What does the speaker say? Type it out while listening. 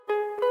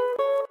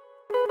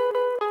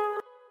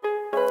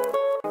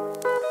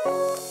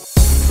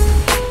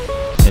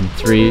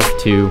3,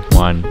 2,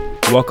 1.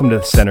 Welcome to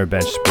the Center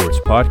Bench Sports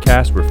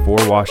Podcast, where four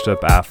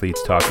washed-up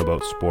athletes talk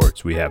about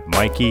sports. We have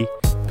Mikey,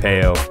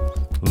 Peo,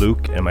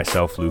 Luke, and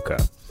myself,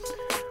 Luca.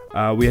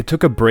 We had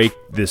took a break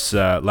this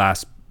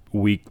last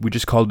week. We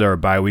just called it our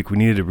bye week. We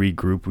needed to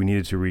regroup. We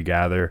needed to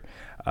regather.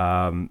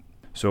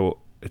 So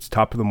it's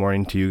top of the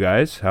morning to you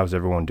guys. How's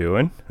everyone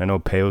doing? I know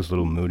Peo's a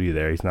little moody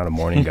there. He's not a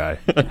morning guy.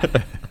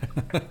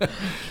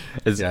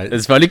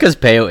 It's funny because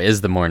Peo is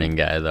the morning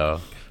guy,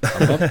 though.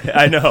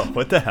 I know.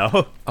 What the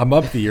hell? I'm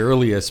up the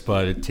earliest,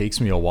 but it takes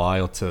me a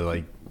while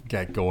to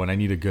get going. I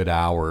need a good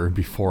hour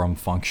before I'm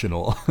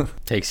functional.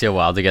 Takes you a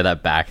while to get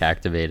that back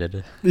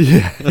activated.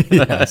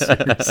 Yeah,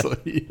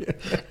 seriously.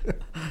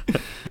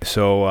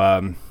 So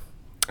I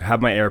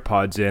have my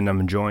AirPods in.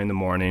 I'm enjoying the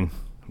morning.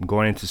 I'm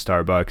going into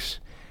Starbucks.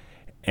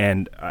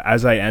 And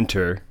as I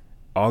enter,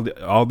 all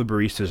the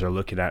baristas are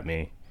looking at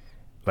me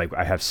like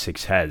I have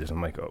 6 heads.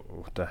 I'm like, oh,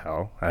 what the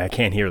hell? And I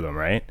can't hear them,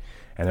 right?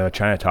 And they're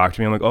trying to talk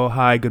to me. I'm like, oh,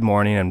 hi, good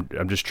morning.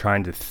 I'm just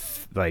trying to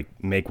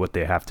make what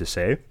they have to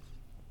say.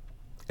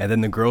 And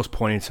then the girl's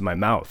pointing to my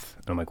mouth.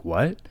 And I'm like,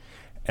 what?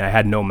 And I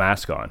had no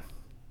mask on.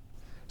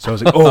 So I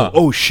was like,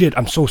 oh shit,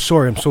 I'm so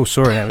sorry. And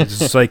I was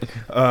just like,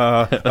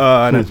 and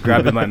I was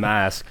grabbing my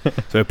mask.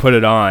 So I put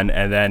it on,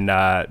 and then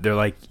they're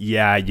like,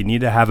 yeah, you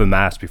need to have a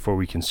mask before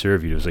we can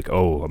serve you. I was like,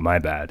 oh, my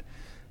bad.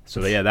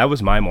 So yeah, that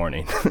was my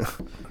morning.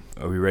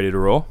 Are we ready to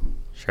roll?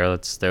 Sure,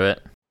 let's do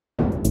it.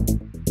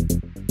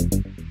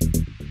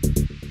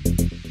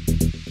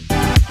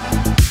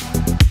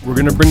 We're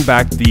going to bring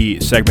back the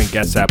segment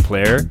Guess That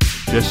Player,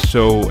 just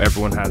so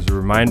everyone has a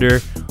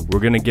reminder.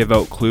 We're going to give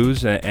out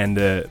clues, and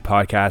the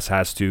podcast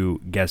has to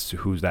guess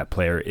who that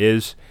player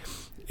is.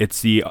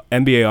 It's the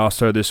NBA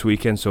All-Star this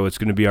weekend, so it's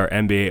going to be our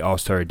NBA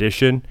All-Star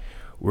edition.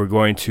 We're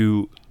going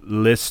to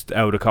list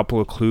out a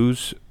couple of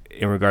clues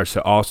in regards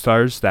to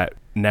All-Stars that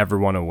never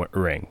won a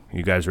ring.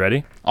 You guys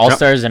ready?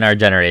 All-Stars in our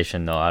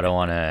generation, though. I don't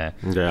want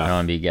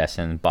to be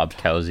guessing Bob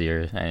Cousy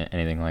or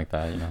anything like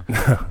that, you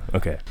know.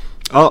 Okay.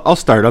 I'll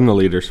start. I'm the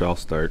leader, so I'll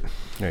start.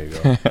 There you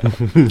go.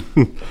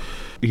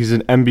 He's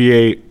an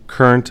NBA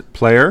current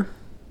player.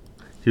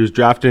 He was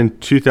drafted in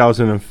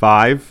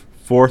 2005,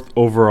 4th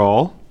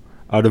overall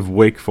out of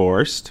Wake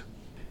Forest.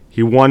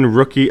 He won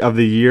Rookie of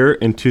the Year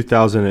in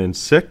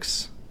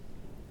 2006.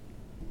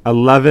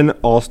 11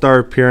 All-Star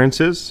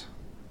appearances.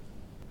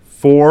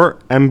 4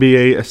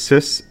 NBA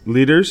assist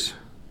leaders.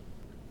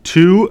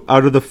 2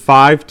 out of the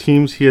 5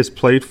 teams he has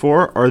played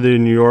for are the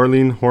New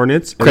Orleans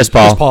Hornets. Chris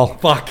Paul.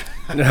 Fuck.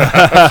 We're going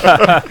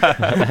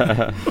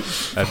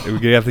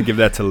to have to give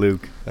that to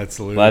Luke. That's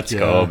Luke. Let's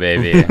go,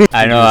 baby.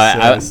 I know.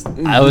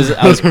 I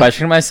was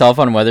questioning myself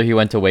on whether he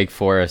went to Wake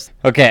Forest.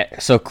 Okay,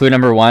 so clue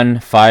number 1,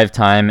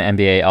 5-time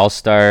NBA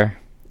All-Star.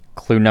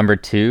 Clue number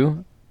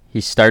 2, he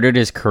started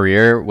his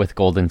career with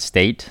Golden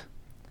State.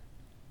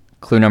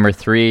 Clue number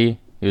 3,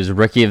 he was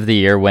Rookie of the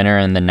Year winner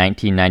in the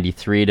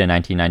 1993 to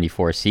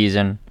 1994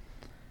 season.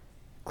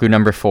 Clue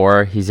number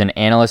 4, he's an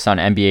analyst on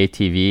NBA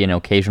TV and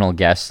occasional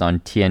guest on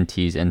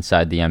TNT's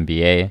Inside the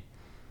NBA.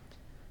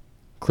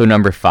 Clue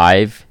number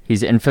 5,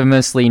 he's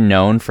infamously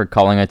known for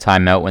calling a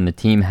timeout when the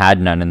team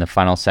had none in the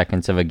final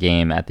seconds of a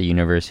game at the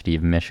University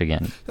of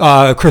Michigan.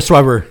 Chris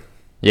Webber.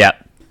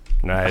 Yep.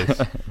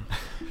 Nice.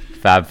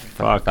 Fab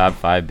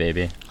 5,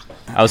 baby.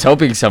 I was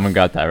hoping someone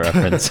got that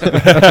reference.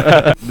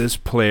 This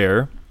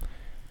player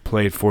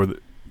played for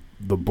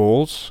the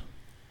Bulls,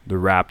 the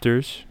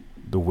Raptors,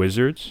 the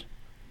Wizards,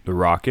 the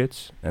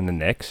Rockets, and the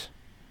Knicks.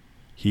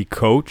 He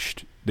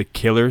coached the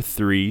Killer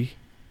Threes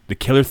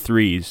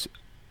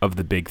of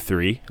the Big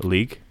Three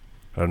league.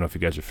 I don't know if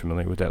you guys are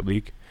familiar with that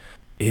league.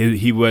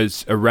 He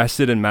was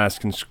arrested in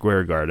Madison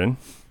Square Garden.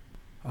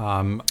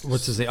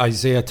 What's his name?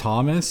 Isaiah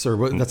Thomas? Or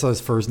what? That's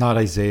his first, not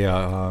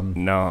Isaiah.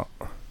 No.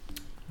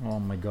 Oh,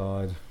 my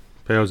God.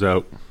 Peo's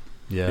out.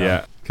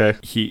 Yeah. Okay.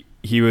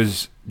 He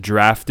was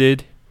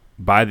drafted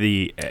by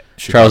the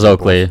Charles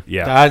Oakley. Bulls.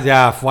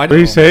 Yeah. Why What did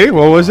you say?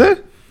 What was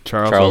it?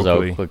 Charles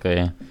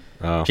Oakley.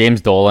 Oh.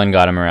 James Dolan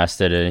got him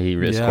arrested and he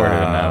escorted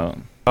him out.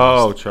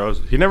 Oh,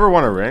 Charles. He never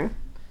won a ring?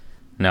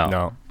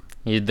 No.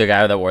 He's the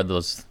guy that wore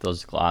those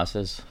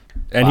glasses.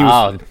 And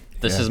wow.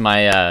 This is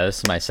my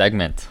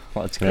segment.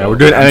 Let's go. Yeah, we're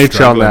doing I'm NHL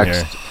struggling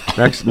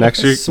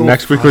next week. So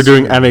next week we're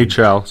doing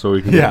NHL, so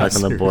we can get back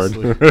on the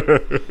seriously.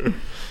 board.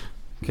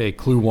 Okay,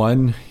 clue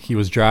 1, he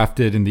was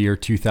drafted in the year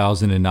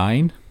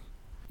 2009.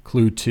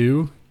 Clue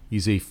 2,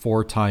 he's a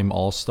 4-time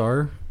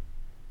All-Star.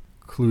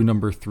 Clue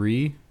number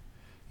 3,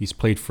 he's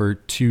played for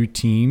 2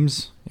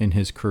 teams in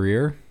his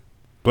career.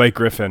 Blake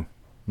Griffin.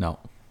 No.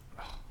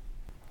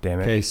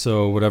 Damn it. Okay,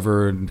 so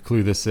whatever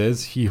clue this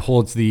is, he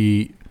holds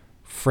the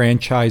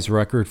franchise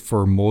record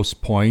for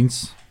most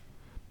points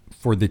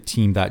for the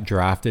team that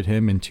drafted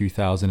him in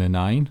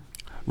 2009.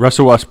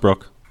 Russell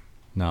Westbrook.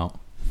 No.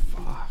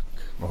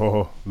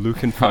 Oh,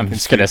 Luke and I'm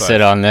just going to sit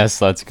on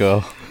this. Let's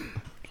go.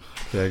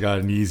 Okay, I got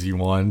an easy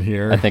one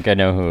here. I think I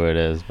know who it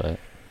is, but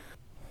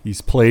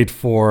He's played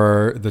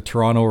for the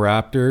Toronto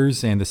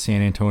Raptors and the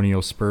San Antonio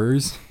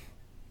Spurs.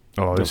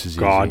 Oh, this is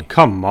God, easy.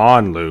 come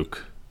on,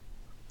 Luke.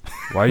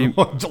 Why are you...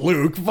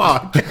 Luke,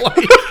 fuck.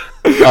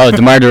 Oh,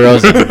 DeMar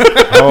DeRozan.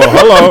 Oh,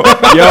 hello.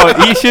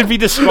 Yo, he should be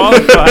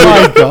disqualified.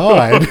 Oh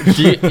my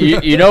God.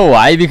 You know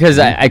why? Because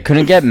I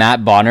couldn't get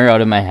Matt Bonner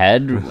out of my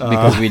head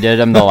because we did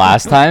him the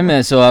last time.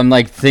 And so I'm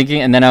like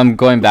thinking, and then I'm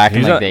going back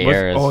in like the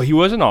eras. Oh, he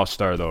was an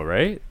all-star though,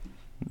 right?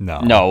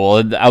 No.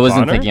 Well, I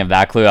wasn't Bonner? thinking of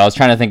that clue. I was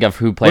trying to think of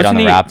who played on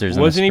the Raptors.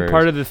 Wasn't and the he Spurs.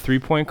 part of the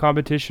three-point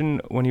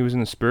competition when he was in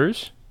the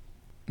Spurs?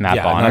 Matt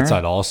Yeah, Bonner? that's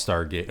an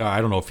all-star game. I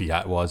don't know if he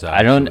was.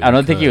 I don't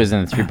think he because- was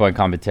in the 3-point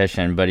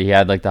competition, but he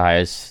had like the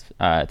highest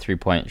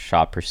 3-point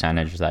shot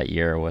percentage that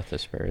year with the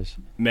Spurs.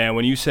 Man,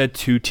 when you said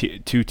two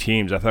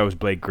teams, I thought it was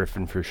Blake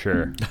Griffin for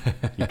sure.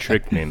 You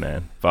tricked me,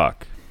 man.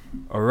 Fuck.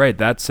 All right,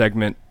 that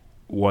segment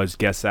was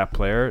Guess That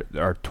Player.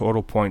 Our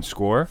total point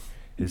score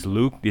is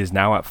Luke is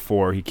now at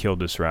 4. He killed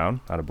this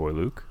round. Attaboy,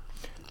 Luke.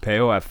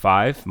 Peo at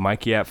 5.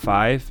 Mikey at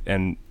 5.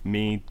 And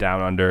me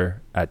down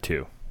under at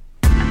 2.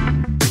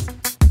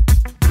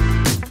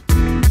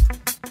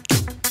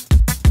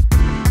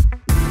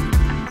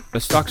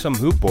 Let's talk some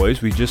hoop,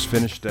 boys. We just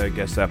finished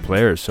Guess That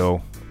Player,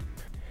 so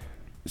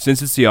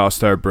since it's the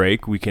All-Star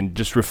break, we can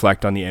just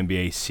reflect on the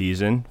NBA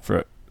season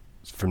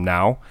from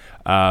now.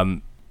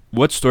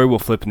 What story will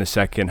flip in the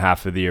second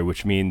half of the year,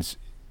 which means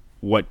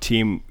what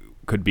team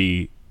could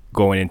be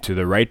going into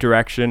the right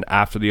direction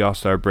after the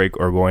All-Star break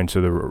or going to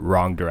the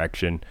wrong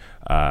direction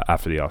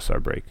after the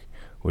All-Star break?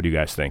 What do you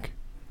guys think?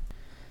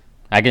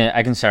 I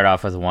can start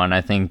off with one.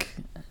 I think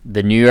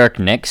the New York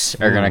Knicks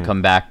are going to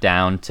come back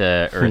down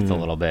to earth a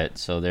little bit.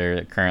 So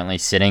they're currently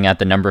sitting at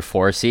the number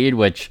 4 seed,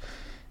 which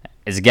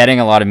is getting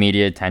a lot of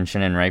media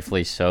attention, and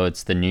rightfully so.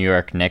 It's the New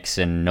York Knicks,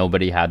 and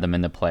nobody had them in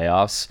the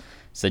playoffs.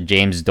 It's the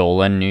James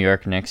Dolan New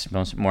York Knicks,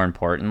 more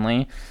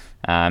importantly.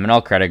 And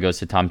all credit goes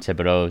to Tom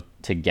Thibodeau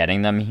to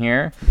getting them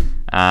here.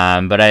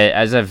 But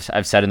as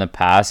I've said in the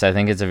past, I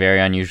think it's a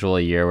very unusual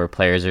year where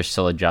players are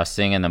still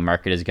adjusting and the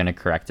market is going to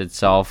correct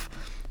itself.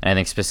 And I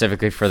think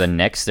specifically for the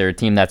Knicks, they're a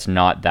team that's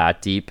not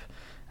that deep.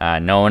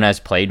 No one has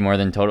played more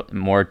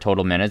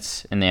total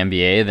minutes in the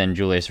NBA than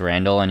Julius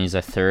Randle, and he's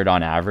a third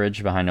on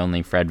average behind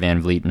only Fred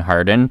VanVleet and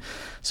Harden.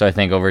 So I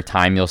think over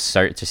time you'll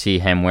start to see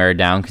him wear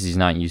down because he's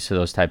not used to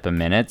those type of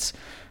minutes.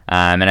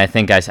 And I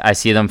think I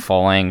see them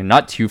falling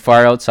not too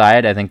far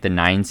outside. I think the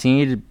 9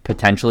 seed,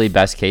 potentially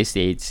best case, the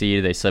 8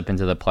 seed, they slip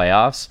into the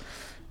playoffs.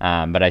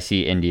 But I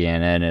see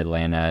Indiana and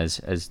Atlanta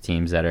as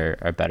teams that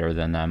are better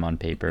than them on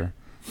paper.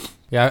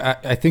 Yeah,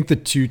 I think the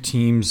two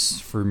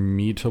teams for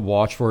me to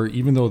watch for,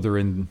 even though they're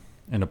in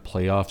a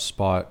playoff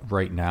spot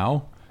right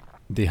now,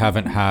 they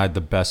haven't had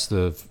the best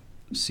of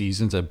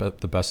seasons, the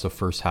best of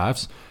first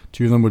halves.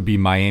 Two of them would be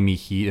Miami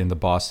Heat and the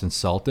Boston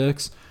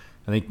Celtics.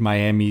 I think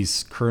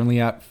Miami's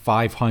currently at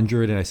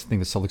 500, and I think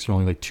the Celtics are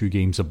only like 2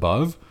 games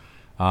above.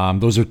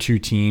 Those are two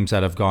teams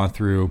that have gone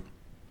through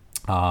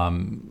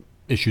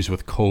issues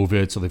with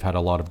COVID, so they've had a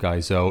lot of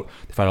guys out.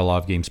 They've had a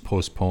lot of games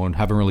postponed,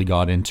 haven't really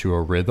got into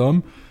a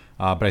rhythm.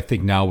 But I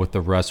think now with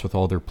the rest, with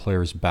all their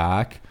players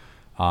back,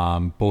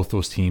 both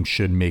those teams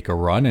should make a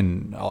run.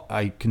 And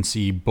I can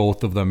see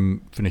both of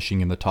them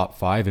finishing in the top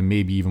 5 and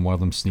maybe even one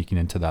of them sneaking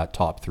into that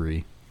top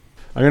 3.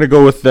 I'm going to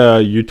go with the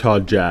Utah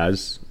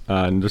Jazz.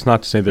 And that's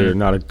not to say they're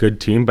not a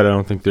good team, but I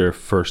don't think they're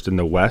first in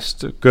the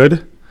West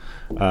good.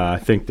 I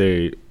think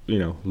they,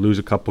 lose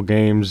a couple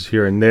games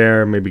here and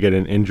there, maybe get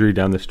an injury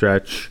down the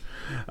stretch.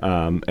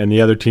 And the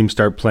other teams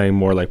start playing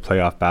more like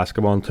playoff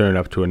basketball and turn it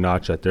up to a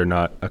notch that they're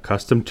not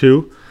accustomed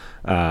to.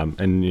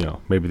 And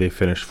maybe they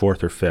finish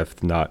 4th or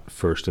 5th, not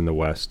first in the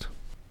West.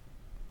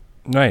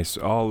 Nice,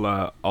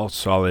 all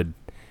solid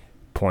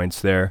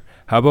points there.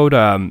 How about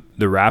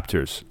the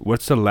Raptors?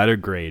 What's the letter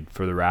grade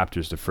for the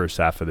Raptors the first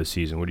half of the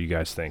season? What do you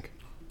guys think?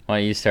 Why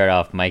don't you start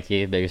off,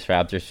 Mikey, biggest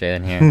Raptors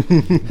fan here?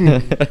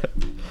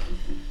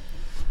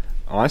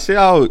 Honestly,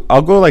 I'll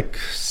go like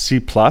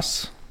C+.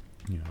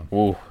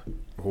 Ooh.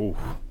 Ooh.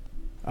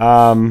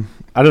 I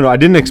don't know. I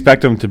didn't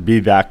expect them to be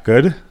that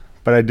good,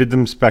 but I did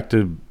expect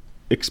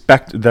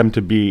them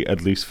to be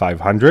at least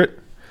 500.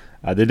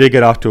 They did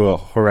get off to a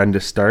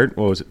horrendous start.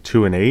 What was it,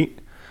 2-8?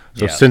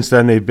 So Yeah. since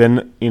then they've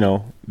been,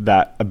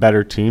 a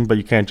better team, but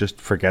you can't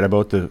just forget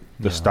about the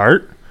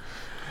start.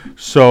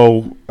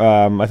 So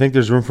I think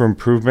there's room for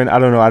improvement. I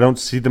don't know. I don't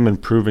see them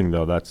improving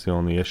though. That's the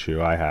only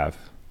issue I have.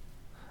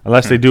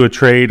 Unless they do a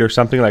trade or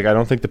something, I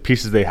don't think the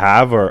pieces they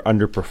have are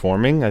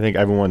underperforming. I think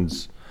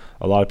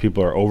a lot of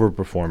people are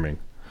overperforming.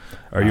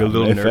 Are you a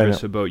little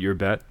nervous about your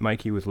bet,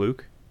 Mikey, with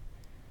Luke?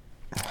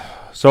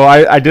 So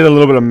I did a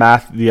little bit of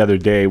math the other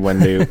day when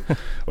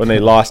they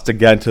lost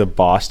again to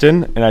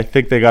Boston, and I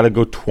think they got to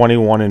go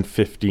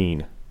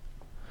 21-15.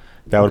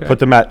 That would put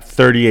them at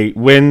 38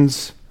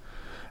 wins.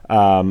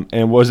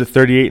 And was it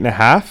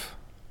 38.5?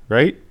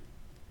 Right?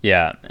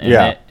 Yeah.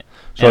 Yeah.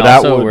 So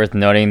also worth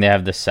noting they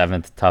have the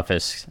 7th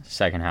toughest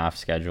second half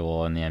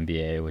schedule in the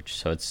NBA,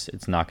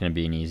 it's not going to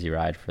be an easy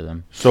ride for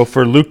them. So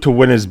for Luke to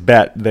win his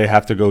bet, they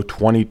have to go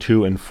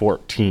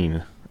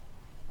 22-14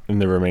 in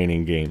the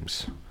remaining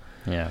games.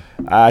 Yeah.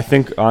 I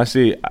think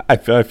honestly, I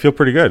feel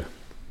pretty good.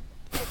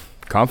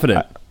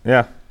 Confident.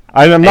 Yeah.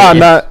 I'm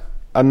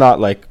not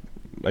like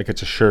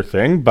it's a sure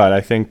thing, but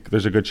I think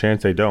there's a good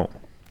chance they don't.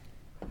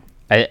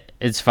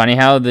 It's funny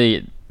how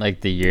the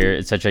year,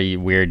 it's such a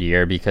weird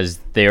year because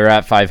they were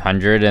at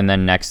 500 and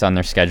then next on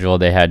their schedule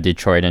they had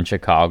Detroit and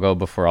Chicago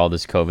before all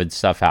this COVID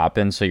stuff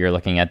happened. So you're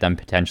looking at them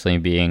potentially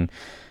being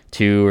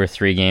 2 or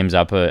 3 games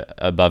up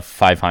above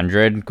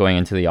 500 going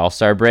into the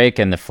All-Star break,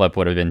 and the flip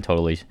would have been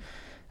totally,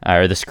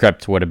 or the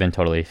script would have been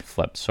totally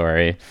flipped.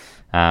 Sorry.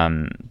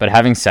 But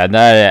having said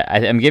that,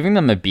 I'm giving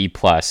them a B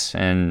plus,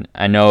 and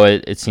I know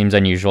it seems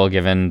unusual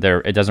given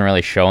it doesn't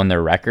really show in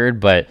their record,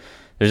 but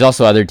there's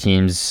also other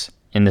teams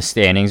in the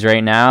standings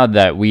right now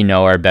that we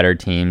know are better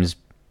teams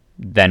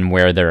than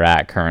where they're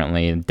at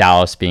currently.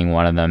 Dallas being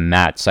one of them,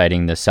 Matt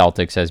citing the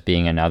Celtics as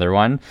being another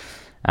one.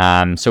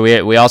 So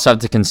we also have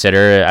to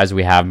consider, as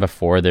we have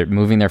before, they're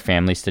moving their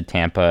families to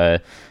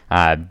Tampa,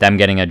 them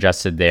getting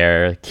adjusted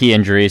there, key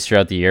injuries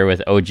throughout the year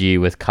with OG,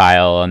 with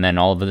Kyle, and then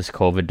all of this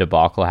COVID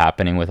debacle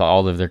happening with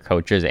all of their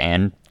coaches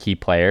and key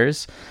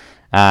players.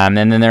 And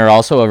then they're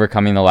also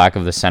overcoming the lack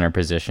of the center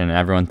position.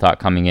 Everyone thought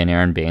coming in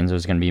Aaron Baines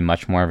was going to be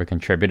much more of a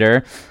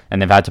contributor,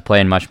 and they've had to play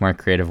in much more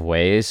creative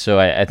ways. So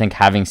I think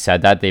having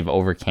said that, they've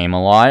overcame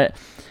a lot,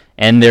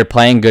 and they're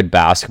playing good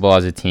basketball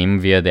as a team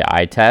via the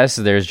eye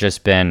test. There's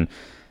just been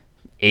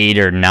 8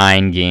 or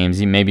 9 games,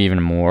 maybe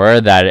even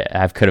more,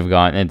 that could have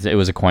gone. It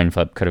was a coin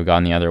flip, could have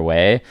gone the other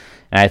way.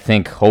 And I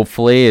think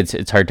hopefully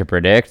it's hard to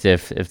predict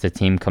if the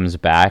team comes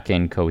back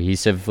and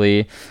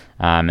cohesively,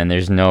 and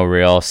there's no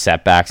real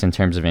setbacks in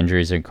terms of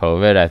injuries and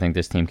COVID. I think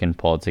this team can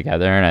pull it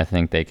together, and I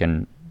think they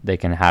can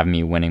have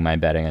me winning my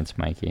bet against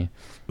Mikey.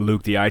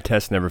 Luke, the eye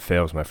test never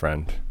fails, my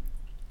friend.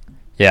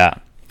 Yeah.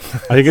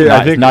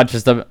 It's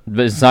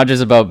not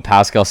just about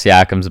Pascal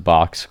Siakam's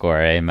box score,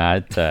 eh,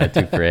 Matt?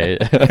 2 for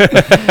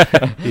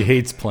 8. He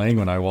hates playing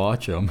when I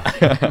watch him.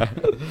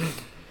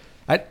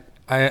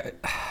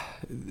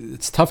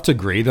 It's tough to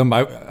grade them.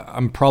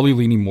 I'm probably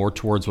leaning more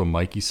towards what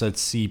Mikey said,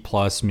 C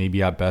plus,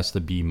 maybe at best a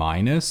B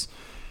minus.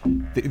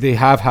 They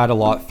have had a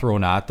lot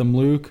thrown at them,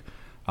 Luke.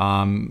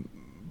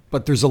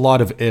 But there's a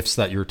lot of ifs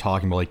that you're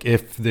talking about, like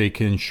if they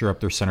can shore up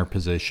their center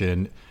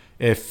position,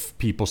 if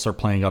people start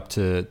playing up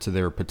to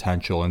their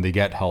potential and they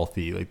get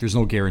healthy. Like there's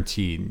no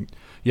guarantee.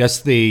 Yes,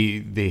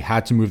 they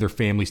had to move their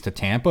families to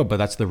Tampa, but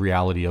that's the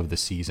reality of the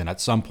season. At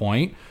some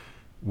point,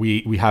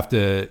 we have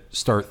to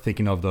start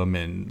thinking of them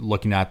and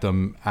looking at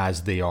them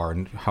as they are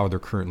and how they're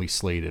currently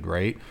slated,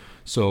 right?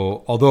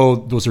 So although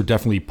those are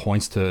definitely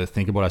points to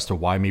think about as to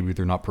why maybe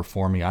they're not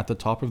performing at the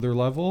top of their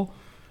level,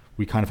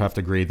 we kind of have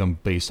to grade them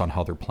based on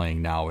how they're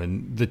playing now.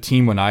 And the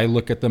team, when I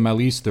look at them, at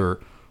least, they're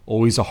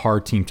always a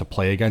hard team to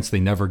play against. They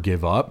never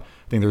give up.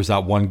 I think there was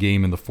that one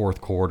game in the fourth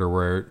quarter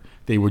where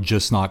they would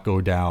just not go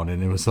down,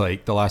 and it was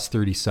like the last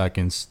 30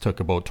 seconds took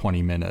about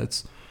 20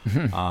 minutes.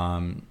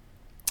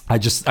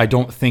 I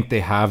don't think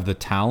they have the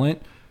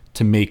talent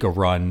to make a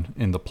run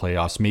in the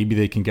playoffs. Maybe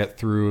they can get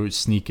through,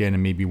 sneak in,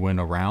 and maybe win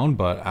a round,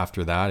 but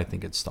after that, I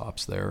think it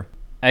stops there.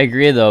 I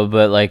agree, though,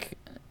 but like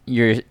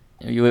you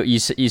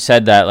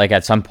said that like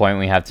at some point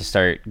we have to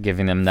start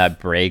giving them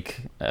that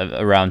break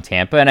around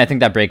Tampa, and I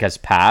think that break has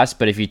passed.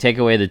 But if you take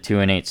away the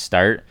 2-8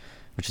 start,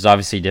 which is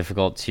obviously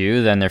difficult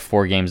too, then they're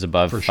 4 games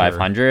above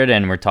 500,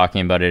 and we're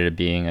talking about it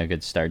being a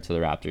good start to the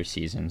Raptors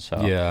season.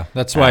 So yeah,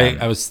 that's why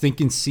I was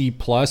thinking C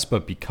plus,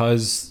 but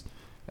because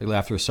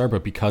after a start,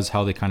 but because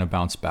how they kind of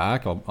bounce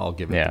back, I'll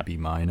give it a B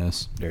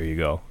minus. There you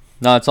go.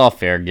 No, it's all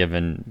fair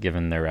given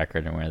their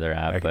record and where they're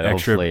at. But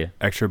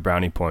extra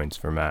brownie points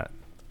for Matt.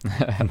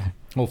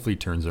 Hopefully, it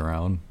turns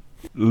around.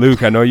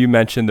 Luke, I know you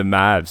mentioned the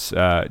Mavs.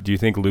 Do you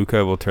think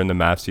Luka will turn the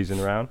Mavs season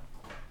around?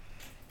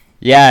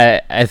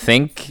 Yeah, I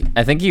think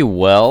he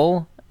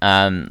will.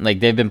 Like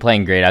they've been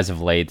playing great as of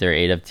late. They're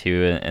 8 of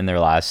 2 in their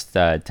last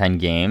 10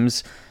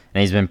 games, and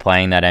he's been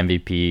playing that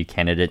MVP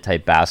candidate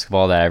type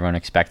basketball that everyone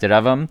expected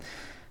of him.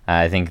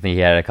 I think he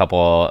had a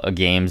couple of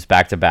games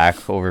back to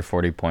back over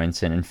 40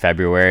 points in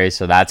February.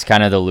 So that's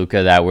kind of the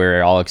Luka that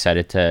we're all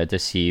excited to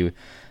see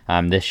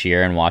this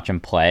year and watch him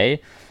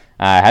play.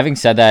 Having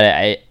said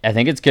that, I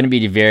think it's going to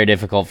be very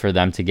difficult for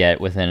them to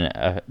get within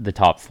the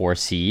top 4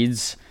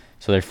 seeds.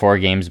 So they're 4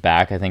 games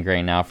back, I think,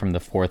 right now from the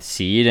 4th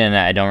seed. And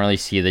I don't really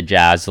see the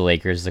Jazz, the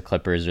Lakers, the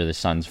Clippers, or the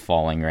Suns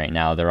falling right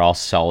now. They're all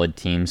solid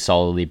teams,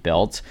 solidly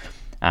built.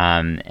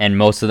 And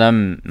most of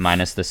them,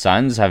 minus the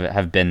Suns,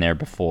 have been there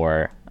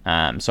before.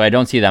 So I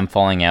don't see them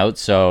falling out.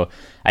 So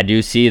I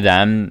do see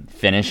them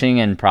finishing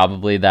in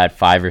probably that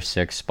 5 or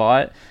 6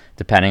 spot,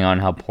 depending on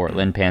how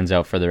Portland pans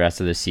out for the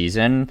rest of the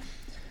season.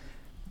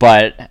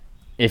 But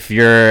if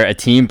you're a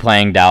team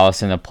playing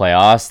Dallas in the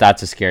playoffs,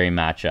 that's a scary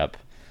matchup.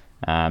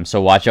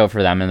 So watch out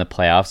for them in the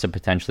playoffs to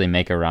potentially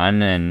make a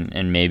run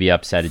and maybe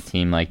upset a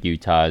team like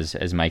Utah,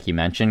 as Mikey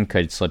mentioned,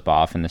 could slip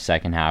off in the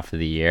second half of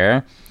the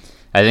year.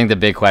 I think the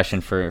big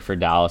question for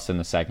Dallas in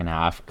the second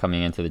half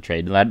coming into the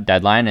trade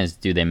deadline is,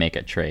 do they make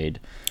a trade?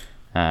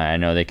 I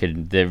know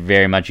they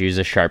very much use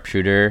a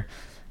sharpshooter.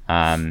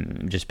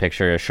 Just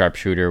picture a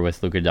sharpshooter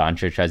with Luka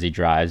Doncic as he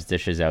drives,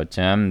 dishes out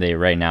to him.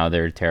 Right now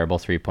they're a terrible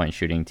 3-point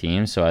shooting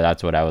team, so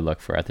that's what I would look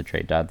for at the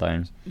trade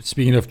deadline.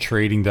 Speaking of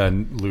trading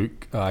then,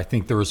 Luke, I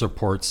think there was a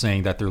report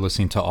saying that they're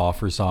listening to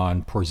offers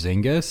on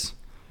Porzingis.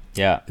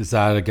 Yeah. Is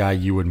that a guy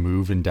you would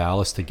move in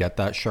Dallas to get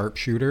that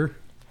sharpshooter?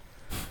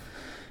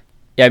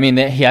 Yeah, I mean,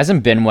 he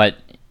hasn't been what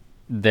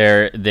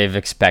they've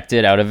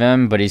expected out of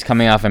him, but he's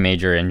coming off a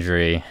major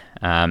injury.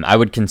 I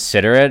would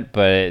consider it,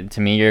 but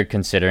to me, you're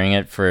considering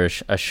it for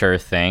a sure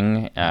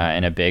thing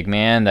in a big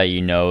man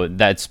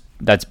that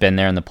that's been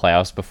there in the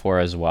playoffs before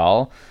as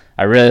well.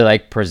 I really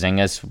like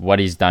Porzingis, what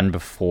he's done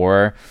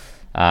before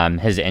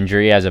his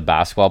injury as a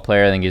basketball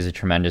player. I think he's a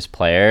tremendous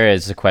player.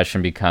 As the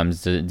question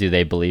becomes, do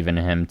they believe in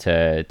him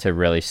to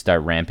really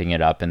start ramping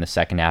it up in the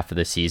second half of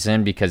the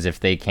season? Because if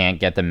they can't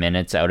get the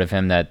minutes out of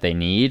him that they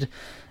need,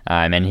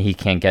 and he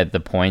can't get the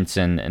points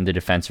and the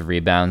defensive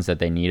rebounds that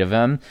they need of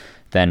him,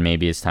 then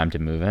maybe it's time to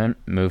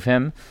move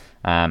him.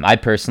 I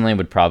personally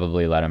would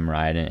probably let him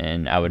ride,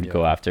 and I would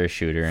go after a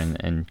shooter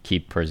and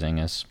keep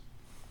Porzingis.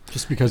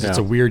 Just because it's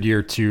a weird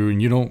year too,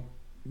 and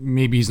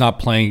maybe he's not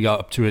playing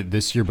up to it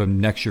this year, but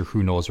next year,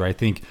 who knows, right? I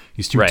think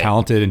he's too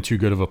talented and too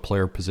good of a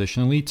player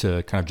positionally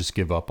to kind of just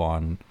give up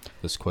on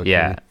this quickly.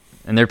 Yeah,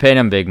 and they're paying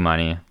him big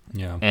money.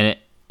 Yeah, and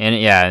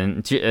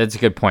it's a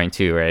good point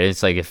too, right?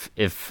 It's like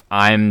if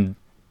I'm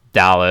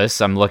Dallas,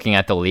 I'm looking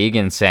at the league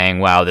and saying,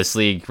 wow, this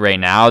league right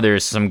now,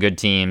 there's some good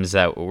teams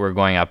that we're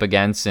going up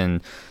against,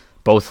 and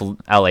both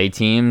LA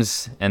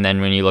teams. And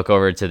then when you look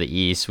over to the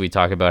East, we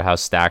talk about how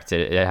stacked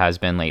it has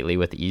been lately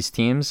with the East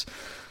teams.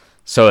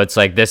 So it's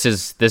like this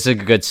is a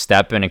good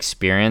step and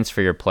experience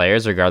for your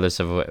players, regardless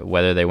of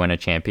whether they win a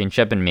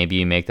championship, and maybe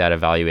you make that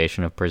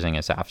evaluation of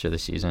Porzingis after the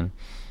season.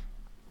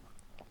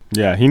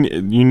 Yeah, you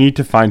need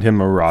to find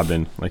him a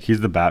Robin. Like, he's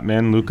the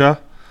Batman,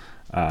 Luka.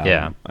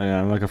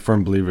 I'm like a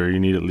firm believer. You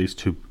need at least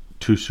two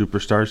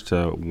superstars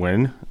to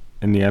win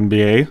in the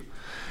NBA.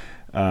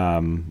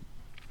 And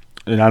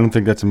I don't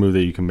think that's a move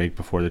that you can make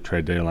before the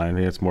trade deadline. I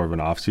think it's more of an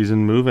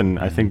off-season move, and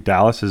I think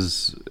Dallas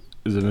is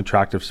an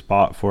attractive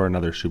spot for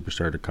another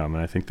superstar to come,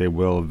 and I think they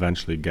will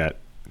eventually get.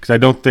 Because I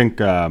don't think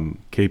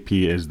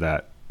KP is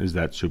that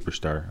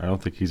superstar. I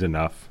don't think he's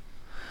enough.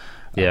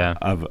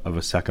 Of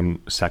a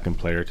second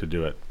player to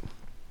do it.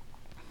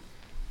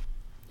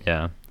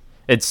 Yeah,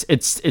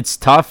 it's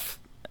tough,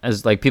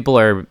 as like people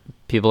are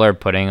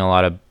putting a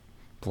lot of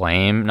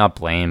not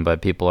blame,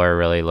 but people are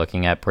really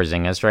looking at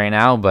Porzingis right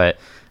now. But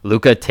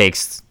Luka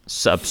takes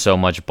up so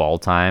much ball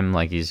time.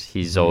 Like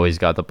he's always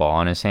got the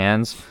ball in his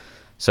hands.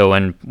 So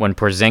when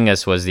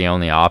Porzingis was the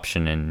only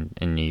option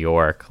in New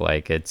York,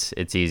 like it's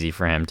easy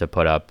for him to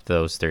put up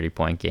those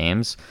 30-point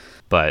games.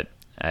 But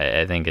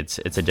I think it's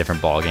a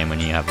different ball game when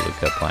you have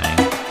Luka playing.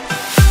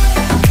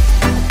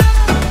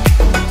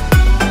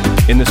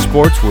 In the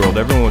sports world,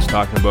 everyone was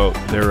talking about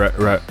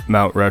their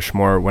Mount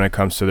Rushmore when it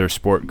comes to their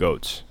sport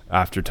goats.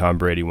 After Tom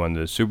Brady won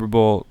the Super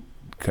Bowl,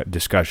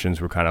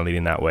 discussions were kind of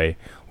leading that way.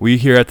 We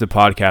here at the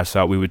podcast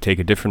thought we would take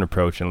a different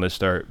approach and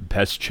list our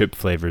best chip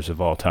flavors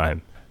of all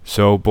time.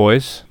 So,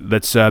 boys,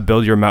 let's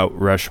build your Mount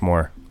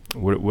Rushmore.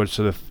 What's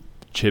the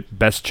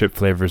best chip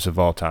flavors of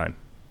all time,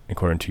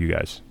 according to you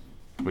guys?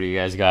 What do you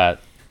guys got?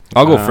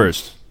 I'll go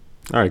first.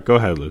 All right, go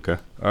ahead,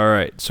 Luka. All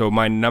right, so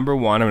my number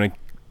one, I'm going to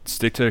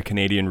stick to the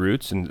Canadian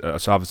roots, and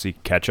it's obviously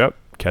ketchup.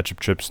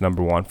 Ketchup chips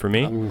number one for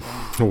me.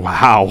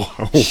 Wow.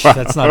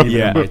 That's not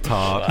even in my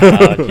top.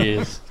 Wow,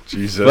 jeez.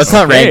 Jesus. Let's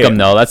not rank them,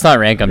 though. Let's not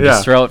rank them.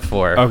 Just throw it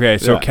four. Okay,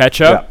 so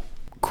ketchup,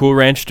 Cool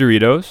Ranch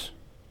Doritos,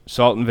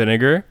 salt and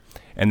vinegar,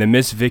 and the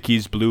Miss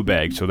Vicky's Blue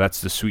Bag. So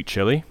that's the sweet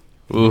chili.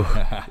 Ooh.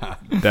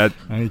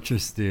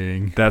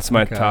 Interesting. That's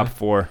my top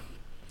four.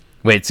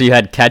 Wait, so you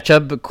had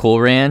ketchup,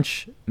 Cool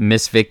Ranch,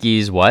 Miss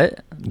Vicky's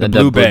what? The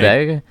blue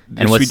bag.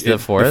 And what's the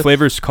fourth? The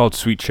flavor's called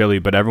sweet chili,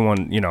 but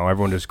everyone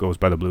just goes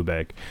by the blue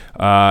bag.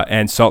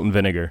 And salt and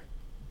vinegar.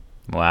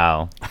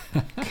 Wow.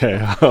 Okay,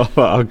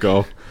 I'll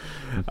go.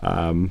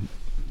 I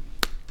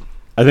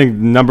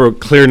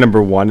think clear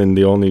number one and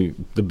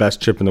the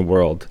best chip in the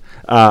world.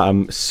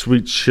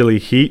 Sweet chili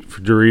heat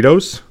for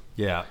Doritos.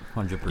 Yeah,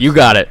 100%. You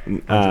got it.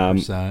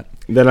 100%.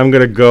 Then I'm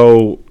gonna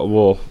go.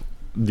 Well,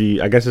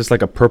 I guess it's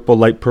like a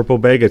light purple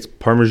bag. It's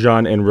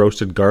Parmesan and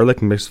roasted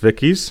garlic, Miss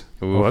Vicky's.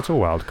 Ooh, that's a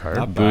wild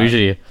card.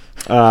 Bougie.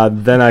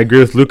 Then I agree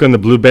with Luke on the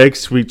blue bag.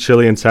 Sweet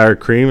chili and sour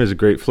cream is a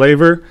great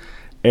flavor.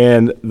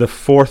 And the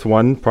fourth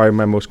one, probably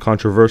my most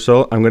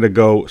controversial, I'm gonna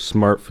go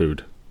Smart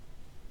Food.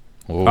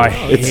 I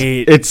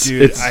hate it's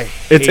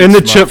in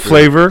the chip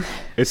flavor.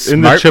 It's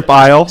in the chip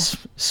aisle.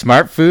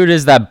 Smart Food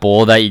is that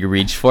bowl that you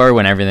reach for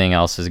when everything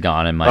else is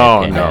gone, in my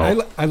opinion.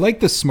 No. I like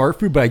the Smart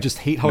Food, but I just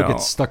hate how it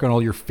gets stuck on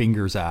all your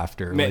fingers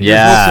after. Man,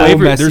 yeah.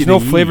 There's no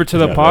flavor to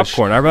the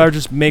popcorn. I'd rather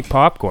just make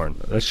popcorn.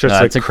 That's just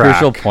that's like a crack.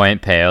 crucial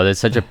point, Peo. That's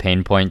such a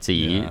pain point to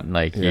eat.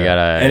 Like, you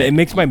gotta... And it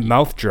makes my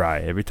mouth dry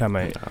every time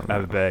I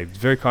have a bag. It's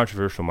very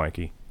controversial,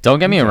 Mikey. Don't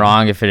get me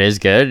wrong. If it is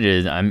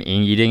good, I'm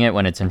eating it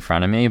when it's in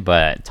front of me.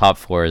 But top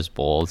four is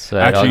bold. So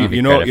actually,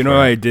 you know what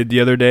I did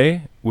the other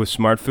day with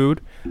Smart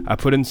Food? I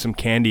put in some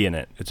candy in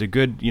it. It's a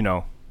good,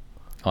 Wow,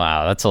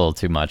 that's a little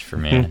too much for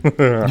me.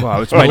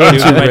 Wow, it's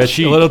my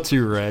cheat. A little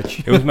too rich.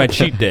 It was my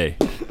cheat day.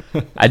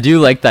 I do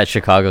like that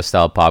Chicago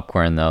style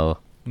popcorn though,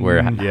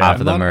 where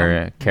half of them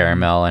are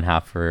caramel and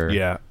half are.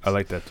 Yeah, I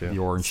like that too. The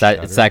orange.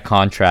 It's that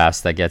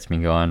contrast that gets me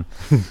going.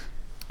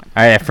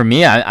 All right, for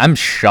me, I'm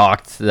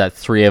shocked that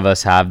three of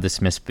us have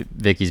this Miss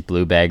Vicky's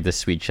Blue Bag, the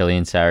sweet chili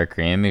and sour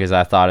cream, because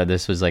I thought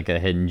this was like a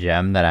hidden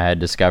gem that I had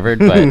discovered.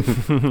 But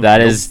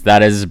that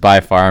is by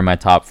far my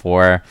top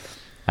four.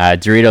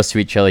 Doritos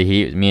sweet chili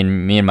heat. Me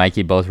and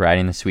Mikey both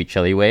riding the sweet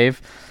chili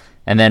wave,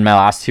 and then my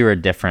last two are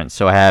different.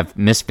 So I have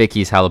Miss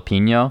Vicky's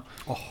jalapeno.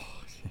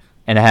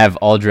 And I have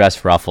All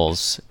Dressed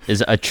Ruffles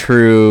is a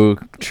true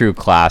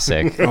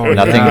classic.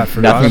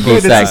 Nothing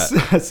beats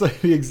that. That's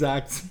like the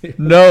exact same.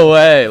 No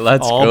way.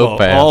 Let's go,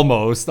 Pam.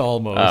 Almost.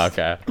 Oh,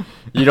 okay.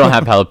 You don't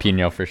have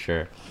jalapeno for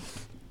sure.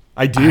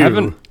 I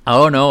do.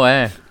 Oh, no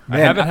way. Man,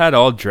 I haven't had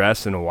All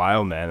Dressed in a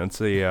while, man. It's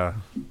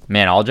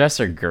Man, All Dressed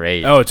are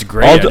great. Oh, it's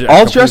great.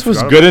 All Dressed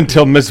was good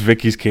until Miss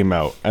Vicky's came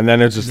out, and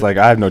then it's just like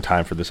I have no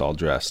time for this All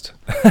Dressed.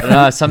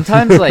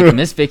 Sometimes like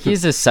Miss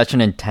Vicky's is such an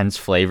intense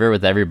flavor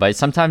with every bite.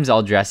 Sometimes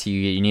All Dressed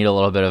you need a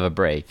little bit of a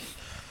break.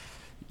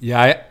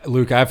 Yeah,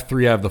 Luke, I have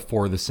 3 out of the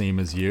 4 the same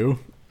as you.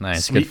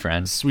 Nice, good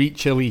friend. Sweet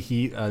chili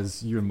heat,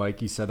 as you and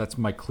Mikey said, that's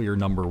my clear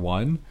number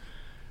 1.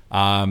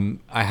 I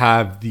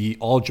have the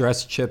All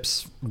Dressed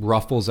chips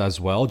Ruffles as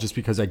well, just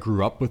because I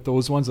grew up with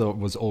those ones. It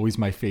was always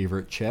my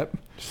favorite chip.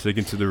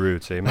 Sticking to the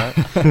roots, eh,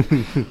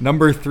 Matt?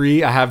 Number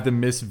 3, I have the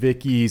Miss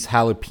Vicky's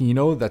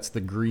jalapeno. That's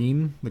the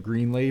green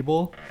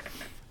label.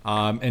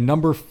 And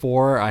number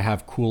 4, I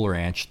have Cool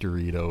Ranch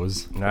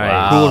Doritos. Nice.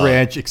 Wow. Cool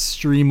Ranch,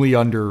 extremely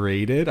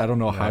underrated. I don't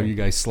know how you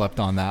guys slept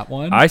on that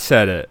one. I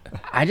said it.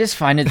 I just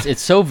find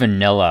it's so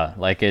vanilla.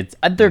 Like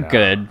they're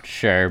good,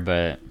 sure,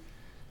 but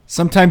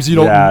Sometimes you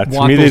don't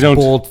want me, those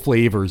bold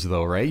flavors,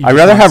 though, right? I'd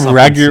rather have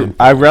regular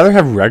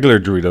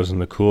Doritos than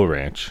the Cool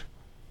Ranch.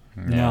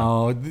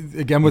 No,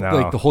 again with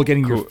like the whole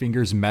getting your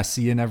fingers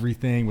messy and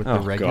everything with the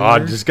regular.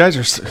 God, these guys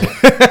are.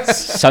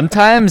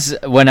 sometimes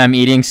when I'm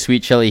eating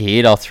sweet chili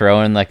heat, I'll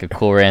throw in like a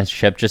Cool Ranch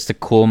chip just to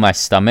cool my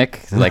stomach,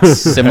 like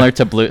similar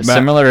to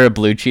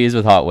blue cheese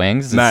with hot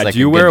wings. It's Matt, like do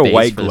you wear a good base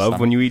white for the glove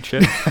when stomach. you eat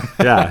chips?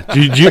 Yeah.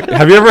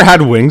 Have you ever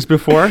had wings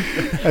before?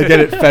 I get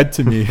it fed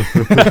to me.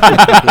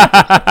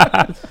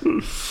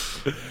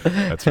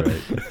 That's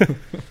right.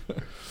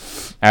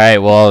 All right,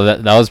 well,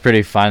 that was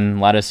pretty fun.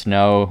 Let us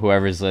know,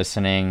 whoever's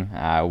listening,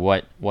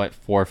 what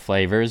 4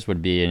 flavors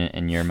would be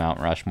in your Mount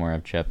Rushmore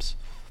of chips.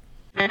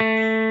 It's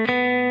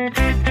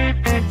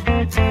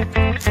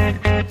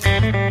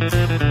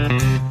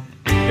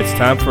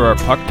time for our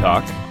puck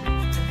talk.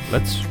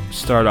 Let's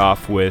start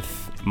off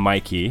with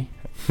Mikey.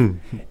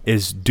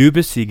 Is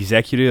Dubas the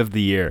executive of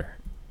the year?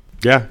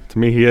 Yeah, to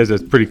me he is.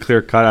 It's pretty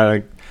clear cut.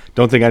 I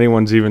don't think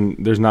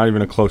there's not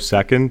even a close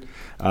second.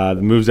 The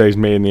moves that he's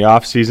made in the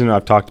offseason,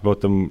 I've talked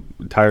about them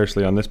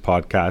tirelessly on this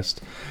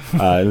podcast.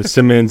 The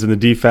Simmons and the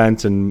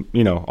defense and,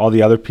 all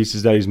the other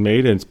pieces that he's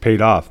made, and it's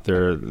paid off.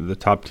 They're the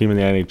top team in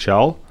the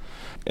NHL.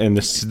 And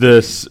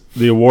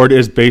the award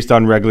is based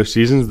on regular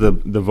seasons. The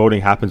voting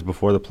happens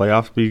before the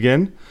playoffs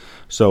begin.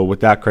 So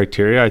with that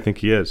criteria, I think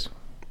he is.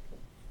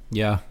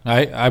 Yeah,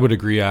 I would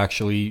agree,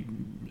 actually.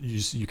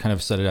 You kind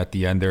of said it at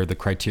the end there. The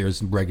criteria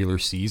is regular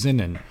season,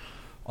 and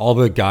all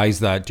the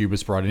guys that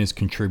Dubas brought in is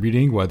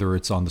contributing, whether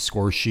it's on the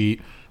score sheet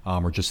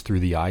or just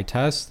through the eye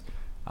test.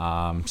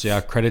 So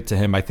yeah, credit to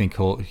him. I think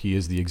he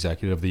is the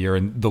executive of the year,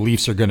 and the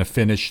Leafs are going to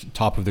finish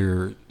top of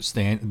their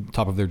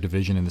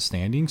division in the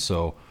standings.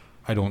 So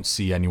I don't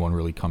see anyone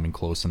really coming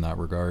close in that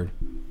regard.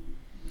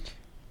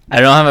 I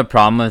don't have a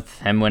problem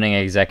with him winning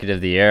executive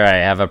of the year. I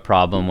have a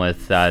problem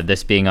with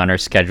this being on our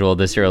schedule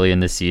this early in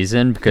the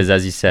season because,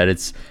 as you said,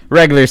 it's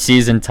regular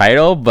season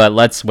title, but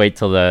let's wait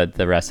till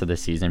the rest of the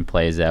season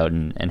plays out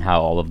and how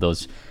all of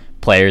those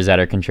players that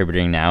are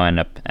contributing now end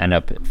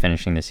up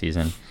finishing the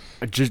season.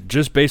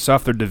 Just based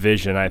off their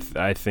division, I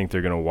think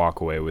they're going to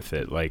walk away with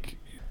it.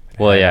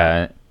 Well,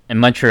 yeah. And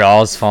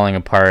Montreal's falling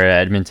apart.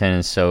 Edmonton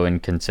is so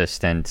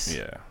inconsistent.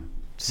 Yeah.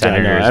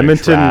 Senators are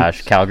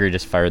trash. Calgary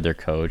just fired their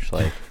coach.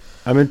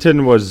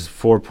 Edmonton was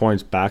 4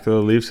 points back of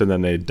the Leafs, and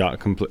then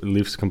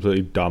Leafs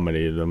completely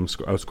dominated them.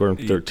 Outscored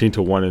them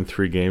 13-1 in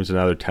 3 games,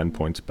 another 10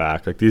 points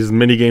back. These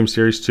mini game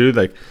series too.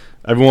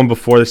 Everyone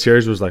before the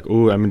series was like,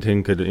 "Ooh,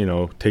 Edmonton could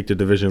take the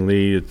division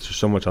lead. It's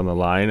so much on the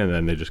line," and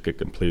then they just get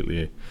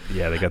completely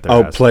they got their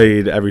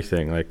outplayed.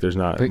 Everything there's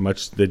not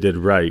much they did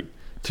right.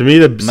 To me,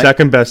 the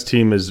second best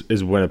team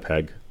is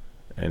Winnipeg,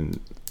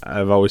 and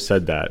I've always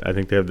said that. I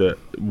think they have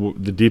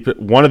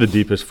one of the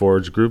deepest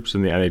forwards groups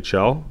in the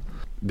NHL.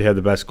 They have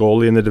the best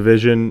goalie in the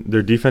division.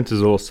 Their defense is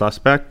a little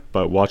suspect,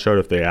 but watch out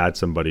if they add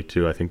somebody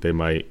too. I think they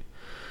might.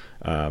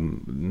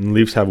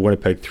 Leafs have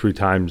Winnipeg 3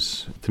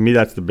 times. To me,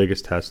 that's the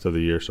biggest test of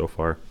the year so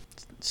far.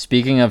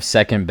 Speaking of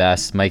second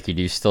best, Mikey,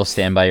 do you still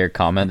stand by your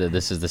comment that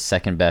this is the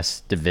second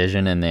best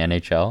division in the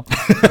NHL?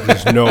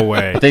 There's no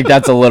way. I think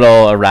that's a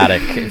little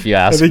erratic, if you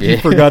ask me. I think you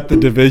forgot the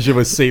division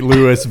was St.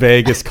 Louis,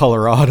 Vegas,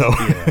 Colorado.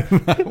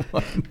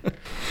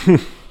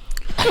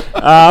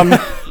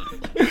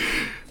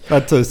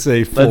 Not to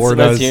say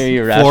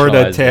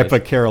Florida, Tampa,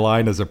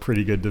 Carolina is a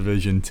pretty good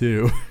division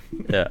too.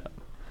 Yeah.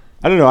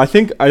 I don't know. I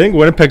think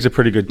Winnipeg's a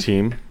pretty good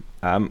team.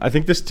 I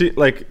think this team,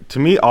 to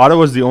me,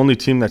 Ottawa's the only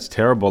team that's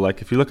terrible.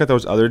 If you look at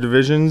those other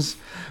divisions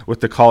with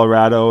the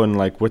Colorado and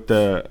with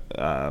the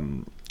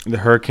the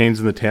Hurricanes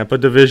in the Tampa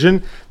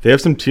division. They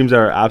have some teams that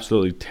are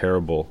absolutely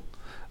terrible.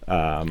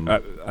 I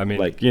mean,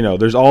 like, you know,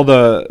 there's all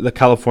the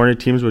California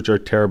teams which are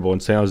terrible. In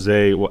San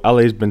Jose, well,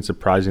 LA's been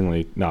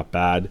surprisingly not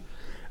bad.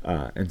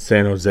 In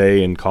San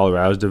Jose and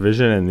Colorado's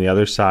division, and the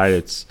other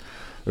side,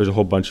 there's a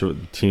whole bunch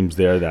of teams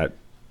there that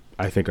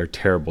I think are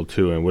terrible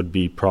too, and would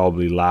be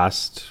probably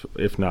last,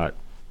 if not,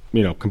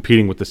 you know,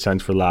 competing with the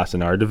Sens for last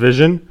in our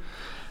division.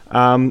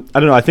 I don't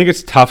know. I think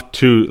it's tough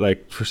to,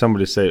 like, for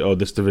somebody to say, "Oh,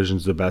 this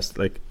division's the best."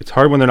 Like, it's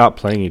hard when they're not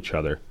playing each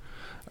other.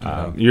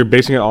 You're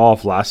basing it all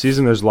off last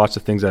season. There's lots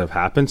of things that have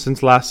happened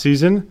since last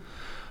season.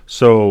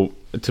 So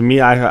to me,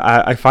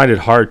 I find it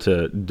hard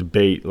to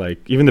debate, like,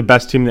 even the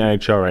best team in the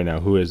NHL right now.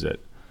 Who is it?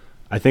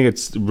 I think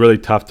it's really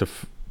tough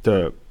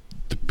to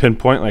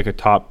pinpoint like a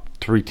top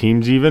 3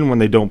 teams even when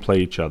they don't play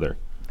each other.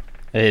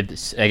 I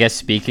guess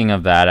speaking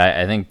of that,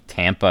 I think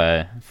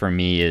Tampa for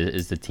me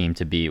is the team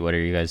to beat. What are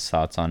you guys'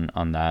 thoughts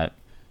on that?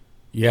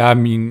 Yeah, I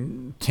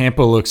mean,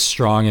 Tampa looks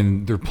strong,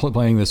 and they're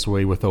playing this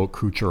way without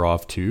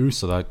Kucherov too,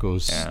 so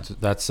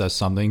that says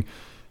something.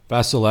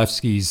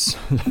 Vasilevsky's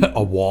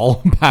a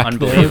wall back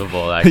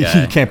Unbelievable, there. that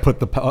guy. You can't put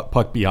the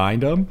puck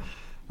behind him.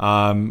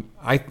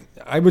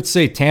 I would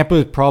say Tampa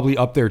is probably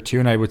up there too,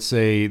 and I would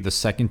say the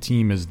second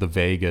team is the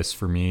Vegas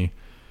for me.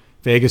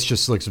 Vegas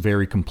just looks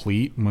very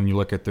complete when you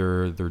look at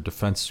their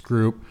defense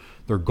group,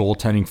 their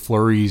goaltending.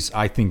 Fleury's,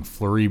 I think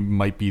Fleury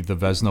might be the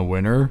Vezina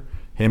winner,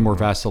 him or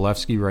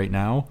Vasilevsky right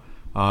now.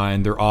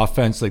 And their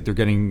offense, like, they're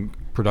getting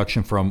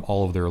production from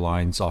all of their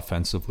lines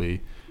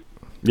offensively.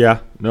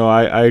 Yeah, no,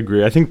 I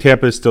agree. I think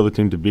Tampa is still the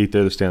team to beat.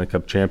 They're the Stanley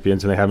Cup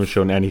champions, and they haven't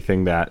shown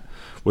anything that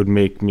would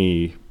make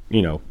me,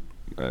 you know,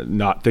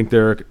 not think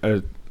they're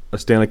a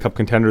Stanley Cup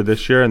contender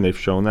this year, and they've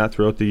shown that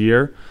throughout the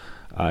year.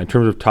 In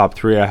terms of top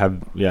 3, I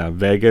have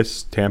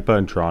Vegas, Tampa,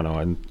 and Toronto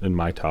in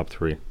my top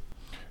 3.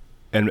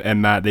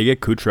 And Matt, they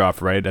get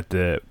Kucherov right at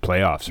the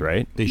playoffs,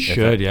 right? They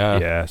should, yeah.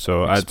 Yeah,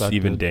 so that's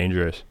even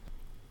dangerous.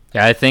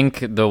 Yeah, I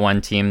think the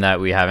one team that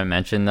we haven't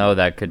mentioned, though,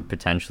 that could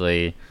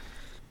potentially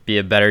be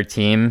a better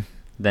team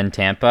than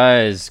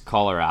Tampa is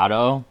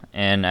Colorado.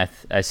 And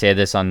I say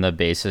this on the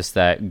basis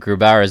that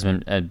Grubauer has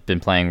been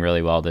playing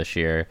really well this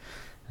year.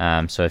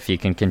 So if he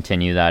can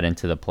continue that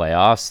into the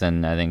playoffs,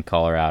 then I think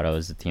Colorado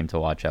is the team to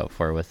watch out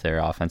for with their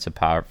offensive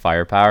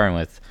firepower and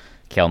with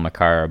Cale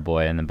Makar, our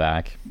boy, in the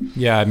back.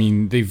 Yeah, I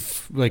mean,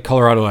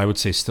 Colorado, I would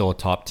say, still a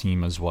top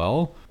team as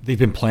well. They've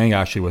been playing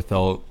actually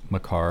without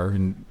Makar,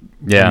 and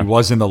when he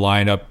was in the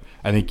lineup,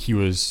 I think he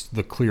was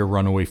the clear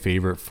runaway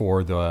favorite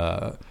for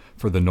the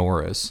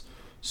Norris.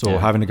 So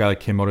having a guy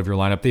like him out of your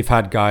lineup, they've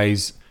had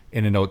guys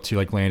in and out too,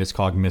 like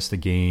Landeskog missed a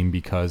game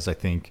because I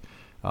think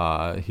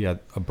he had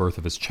a birth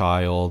of his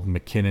child.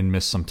 McKinnon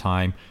missed some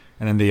time,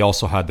 and then they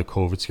also had the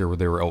COVID scare where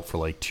they were out for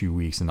like 2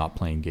 weeks and not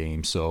playing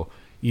games. So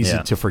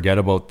easy to forget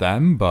about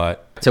them.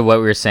 But to what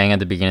we were saying at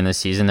the beginning of the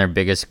season, their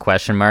biggest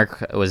question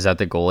mark was at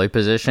the goalie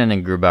position,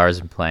 and Grubauer's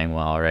been playing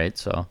well, right?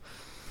 So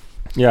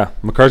yeah,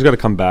 Makar's got to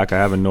come back. I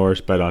have a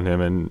Norris bet on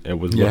him, and it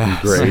was looking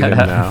great. And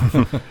now,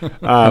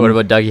 what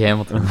about Dougie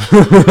Hamilton?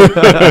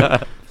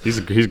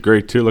 he's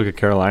great too. Look at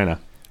Carolina.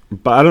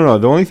 But I don't know.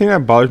 The only thing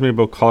that bothers me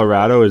about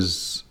Colorado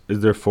is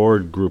their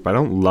forward group. I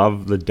don't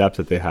love the depth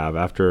that they have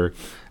after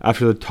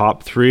the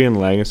top 3 in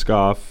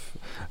Langeskov,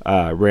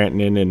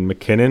 Rantanen, and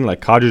McKinnon.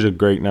 Like, Kadri's a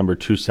great number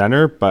 2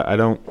 center, but I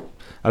don't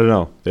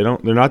know. They're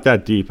not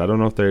that deep. I don't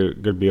know if they're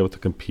going to be able to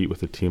compete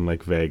with a team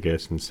like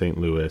Vegas and St.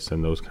 Louis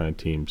and those kind of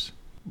teams.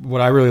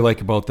 What I really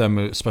like about them,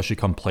 especially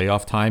come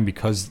playoff time,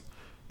 because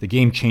the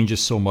game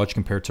changes so much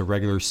compared to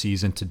regular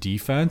season to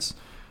defense,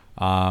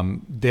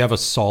 they have a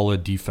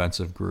solid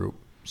defensive group.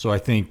 So I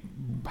think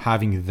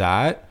having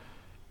that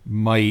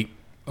might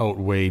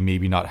outweigh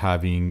maybe not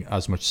having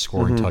as much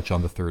scoring touch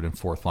on the 3rd and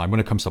 4th line when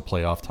it comes to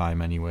playoff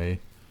time anyway.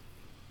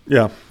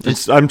 Yeah,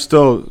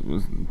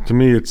 to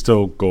me, it's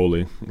still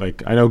goalie.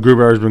 Like, I know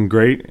Grubauer's been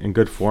great in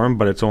good form,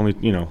 but it's only,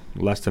 you know,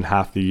 less than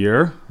half the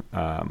year.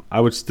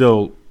 I would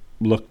still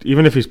look,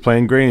 even if he's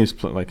playing great and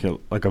he's like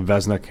a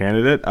Vezina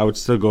candidate, I would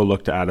still go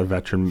look to add a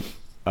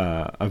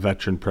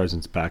veteran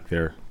presence back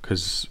there,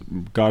 because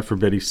God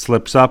forbid he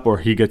slips up or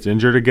he gets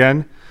injured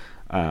again.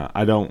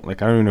 I don't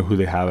even know who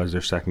they have as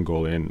their second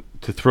goalie, and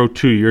to throw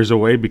 2 years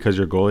away because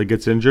your goalie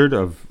gets injured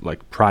of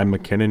like prime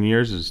McKinnon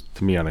years is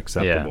to me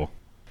unacceptable.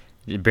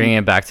 Yeah. Bringing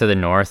it back to the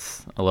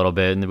North a little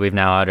bit, we've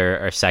now had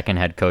our second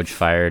head coach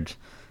fired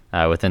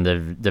within the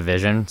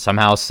division.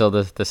 Somehow still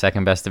the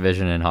second best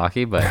division in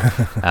hockey. But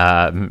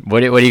what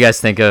do you guys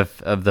think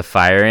of the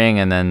firing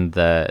and then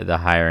the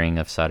hiring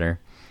of Sutter?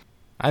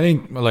 I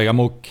think, like, I'm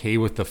okay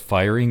with the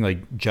firing.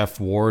 Like, Jeff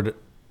Ward,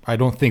 I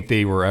don't think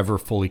they were ever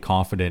fully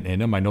confident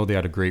in him. I know they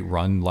had a great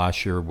run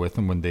last year with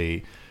him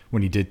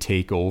when he did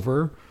take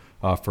over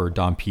for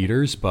Don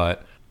Peters,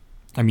 but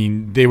I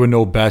mean, they would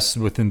know best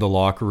within the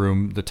locker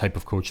room the type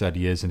of coach that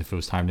he is and if it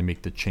was time to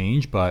make the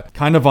change. But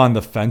kind of on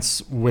the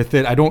fence with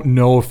it. I don't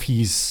know if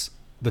he's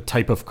the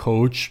type of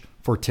coach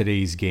for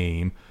today's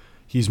game.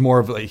 He's more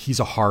of like, he's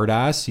a hard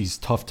ass. He's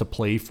tough to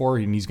play for,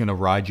 and he's going to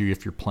ride you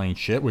if you're playing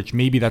shit, which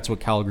maybe that's what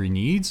Calgary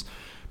needs.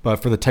 But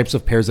for the types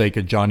of pairs like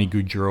a Johnny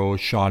Gaudreau,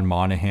 Sean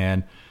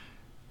Monahan,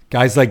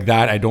 guys like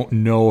that, I don't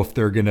know if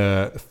they're going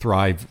to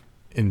thrive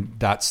in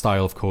that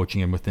style of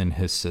coaching and within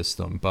his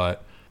system.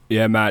 But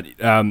yeah, Matt,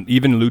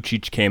 even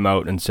Lucic came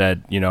out and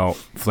said,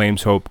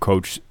 Flames hope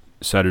Coach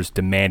Sutter's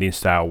demanding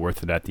style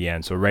worth it at the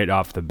end. So right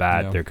off the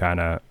bat, they're kind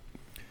of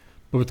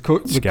But with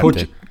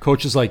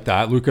coaches like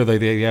that, Luka,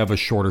 they have a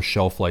shorter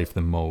shelf life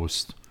than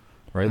most,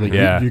 right? Like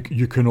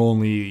you can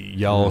only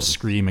yell,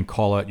 scream, and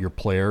call out your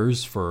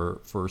players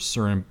for a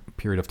certain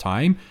period of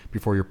time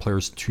before your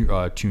players tune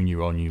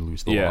you out and you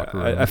lose the locker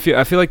room. I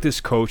feel like this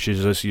coach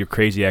is just your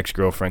crazy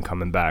ex-girlfriend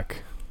coming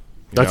back.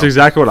 That's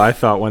exactly what I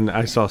thought when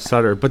I saw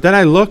Sutter. But then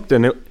I looked,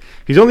 and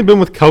he's only been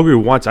with Calgary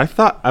once.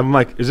 I'm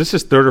like, is this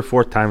his third or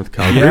fourth time with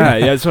Calgary? Yeah,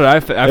 that's what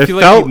I feel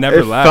like. He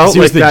never left. He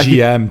was the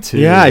GM too.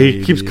 Yeah,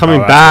 he keeps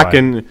coming back,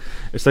 and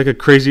it's like a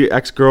crazy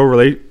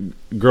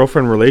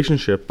ex-girlfriend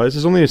relationship. But this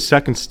is only his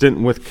second stint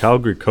with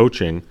Calgary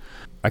coaching.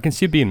 I can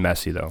see it being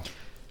messy though.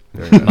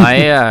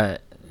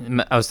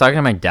 I was talking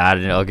to my dad,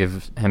 and I'll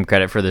give him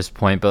credit for this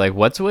point, but like,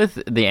 what's with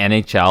the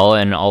NHL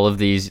and all of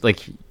these,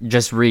 like,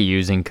 just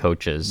reusing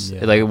coaches?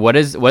 Yeah. Like,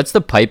 what's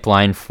the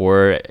pipeline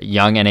for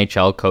young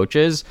NHL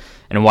coaches,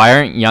 and why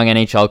aren't young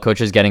NHL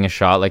coaches getting a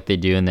shot like they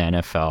do in the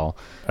NFL?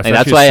 Like,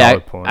 that's why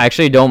I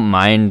actually don't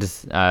mind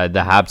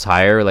the Habs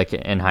hire. Like,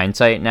 in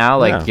hindsight now,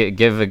 like,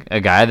 give a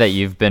guy that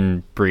you've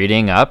been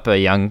breeding up, a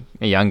young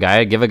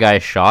guy, give a guy a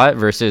shot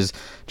versus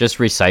just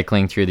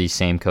recycling through these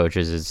same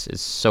coaches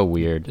is so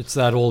weird. It's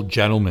that old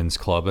gentleman's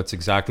club. That's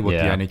exactly what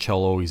the NHL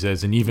always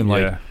is. And even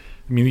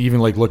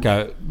look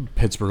at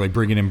Pittsburgh, like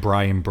bringing in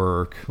Brian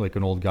Burke, like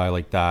an old guy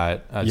like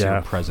that as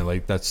your president.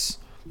 Like, that's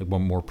like, what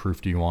more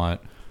proof do you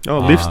want? Oh,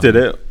 Leafs did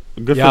it.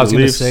 Good for I was the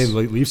going to Leafs. say,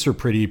 like, Leafs are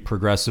pretty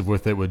progressive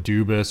with it, with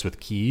Dubas, with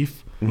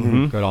Keefe.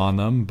 Good on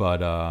them.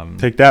 But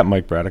take that,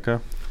 Mike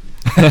Bradica.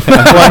 Prior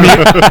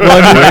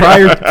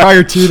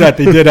to that,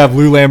 they did have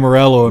Lou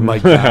Lamoriello and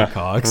Mike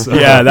Babcock. So.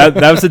 Yeah,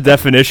 that was the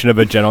definition of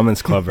a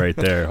gentleman's club right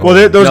there.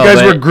 Well, those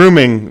guys were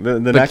grooming the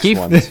next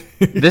ones.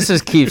 This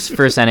is Keefe's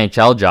first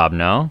NHL job,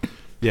 no?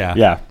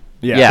 Yeah.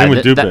 Same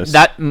with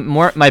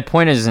Dubas. My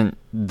point isn't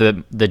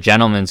the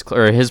gentleman's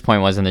or his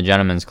point wasn't the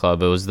gentleman's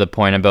club. It was the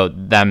point about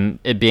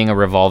it being a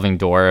revolving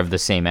door of the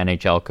same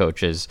NHL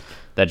coaches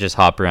that just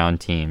hop around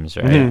teams,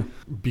 right?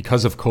 Mm-hmm.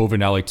 Because of COVID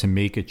now, like, to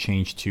make a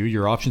change too,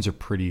 your options are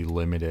pretty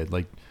limited.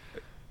 Like,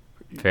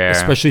 fair.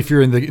 Especially if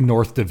you're in the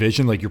North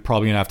Division, like, you're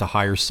probably gonna have to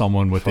hire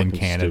someone within Fucking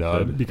Canada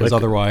stupid. because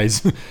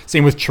otherwise,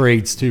 same with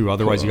trades too.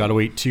 Otherwise, you got to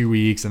wait 2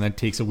 weeks, and then it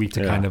takes a week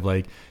to kind of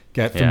like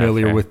get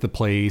familiar with the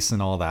place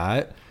and all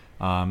that.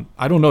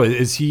 I don't know.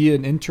 Is he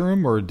an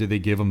interim, or did they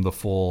give him the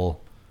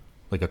full,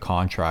 like, a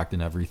contract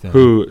and everything?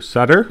 Who,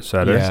 Sutter?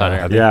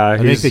 Yeah, I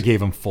think they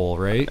gave him full,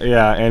 right?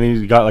 Yeah, and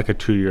he got like a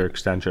 2-year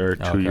extension or a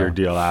 2-year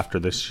deal after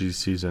this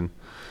season.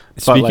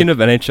 Speaking of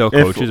NHL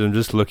coaches, I'm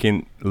just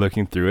looking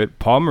through it.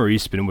 Paul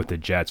Maurice's been with the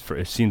Jets for,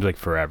 it seems like,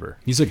 forever.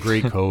 He's a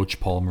great coach,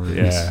 Paul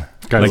Maurice. Yeah,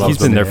 like, he's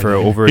been there for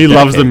over. He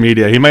loves the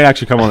media. He might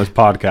actually come on this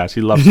podcast.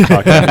 He loves to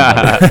talk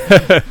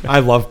about I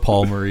love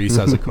Paul Maurice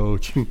as a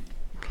coach.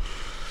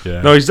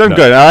 Yeah. No, he's done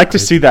good. I like to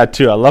see that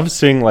too. I love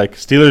seeing, like,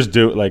 Steelers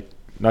do, like,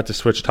 not to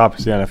switch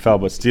topics to the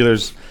NFL, but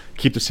Steelers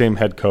keep the same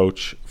head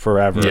coach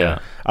forever. Yeah.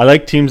 I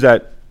like teams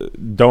that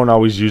don't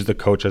always use the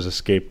coach as a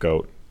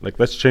scapegoat. Like,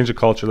 let's change the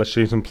culture. Let's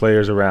change some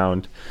players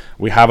around.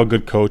 We have a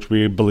good coach.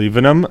 We believe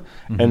in him.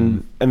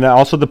 And then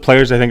also the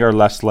players, I think, are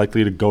less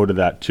likely to go to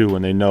that too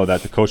when they know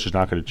that the coach is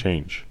not going to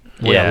change.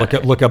 Well, yeah,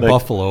 look at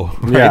Buffalo.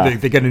 Right? Yeah.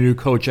 They get a new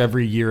coach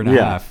every year and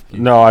a half.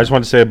 No, I just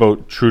want to say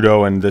about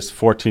Trudeau and this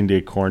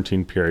 14-day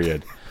quarantine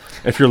period.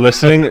 If you're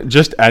listening,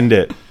 just end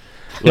it.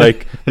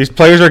 Like, these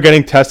players are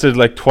getting tested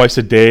like twice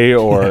a day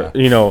or,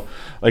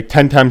 like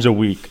 10 times a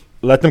week.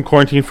 Let them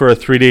quarantine for a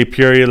 3-day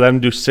period. Let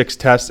them do 6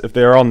 tests. If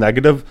they're all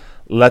negative,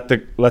 let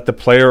the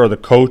player or the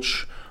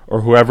coach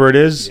or whoever it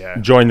is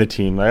join the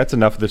team. Like, that's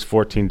enough of this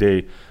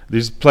 14-day.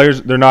 These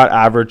players, they're not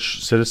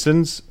average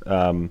citizens.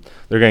 They're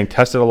getting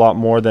tested a lot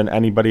more than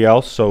anybody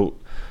else. So,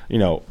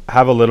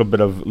 have a little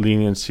bit of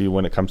leniency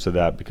when it comes to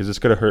that, because it's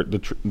going to hurt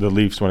the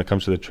Leafs when it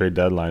comes to the trade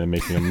deadline and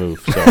making a move.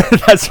 So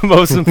that's the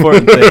most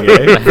important thing.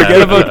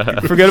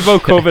 Forget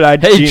about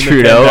COVID. Hey,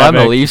 Trudeau, I'm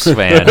a Leafs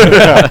fan.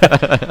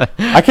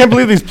 I can't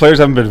believe these players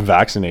haven't been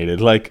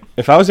vaccinated. Like,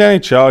 if I was the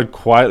NHL, I'd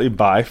quietly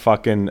buy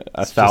fucking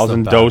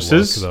 1,000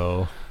 doses.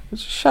 Look,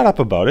 just shut up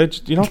about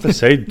it. You don't have to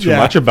say too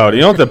much about it.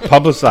 You don't have to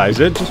publicize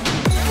it.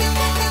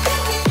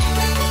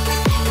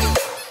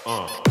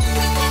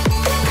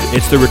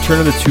 It's the return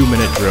of the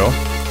 2-minute drill.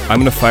 I'm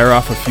going to fire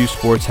off a few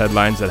sports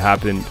headlines that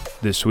happened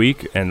this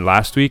week and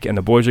last week, and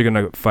the boys are going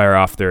to fire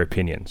off their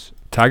opinions.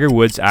 Tiger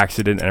Woods'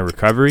 accident and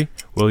recovery.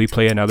 Will he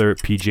play another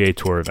PGA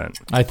Tour event?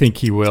 I think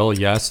he will,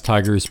 yes.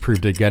 Tiger has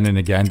proved again and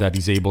again that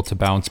he's able to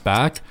bounce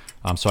back.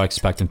 So I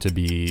expect him to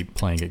be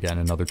playing again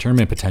another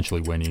tournament,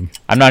 potentially winning.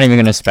 I'm not even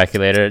going to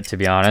speculate it, to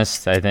be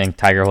honest. I think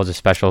Tiger holds a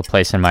special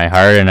place in my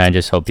heart, and I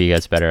just hope he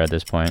gets better at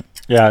this point.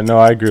 Yeah, no,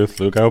 I agree with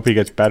Luke. I hope he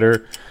gets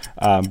better,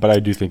 but I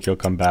do think he'll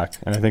come back,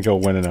 and I think he'll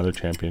win another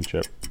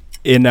championship.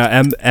 In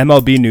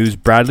MLB news,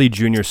 Bradley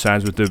Jr.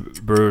 signs with the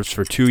Brewers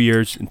for 2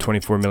 years and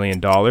 $24 million.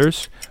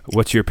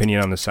 What's your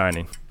opinion on the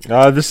signing?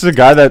 This is a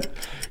guy that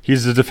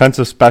he's a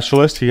defensive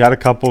specialist. He had a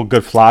couple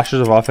good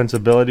flashes of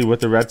offensive ability with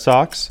the Red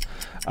Sox.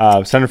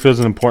 Center field is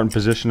an important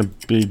position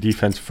to be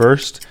defense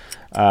first.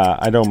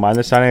 I don't mind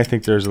the signing. I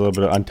think there's a little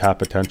bit of untapped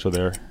potential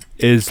there.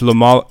 Is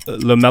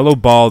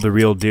LaMelo Ball the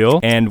real deal?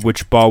 And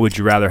which ball would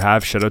you rather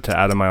have? Shout out to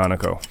Adam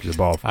Ionico. He's a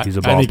ball I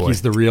boy. think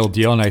he's the real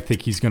deal, and I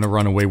think he's going to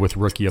run away with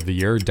Rookie of the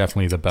Year.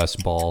 Definitely the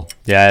best ball.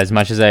 Yeah, as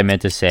much as I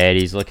meant to say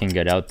it, he's looking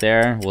good out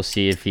there. We'll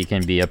see if he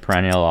can be a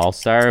perennial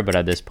all-star, but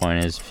at this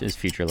point, his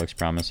future looks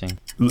promising.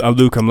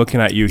 Luke, I'm looking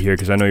at you here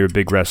because I know you're a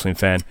big wrestling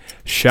fan.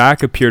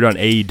 Shaq appeared on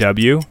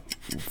AEW.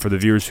 For the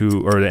viewers and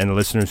the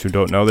listeners who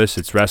don't know this,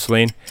 it's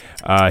wrestling.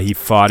 He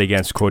fought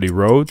against Cody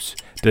Rhodes.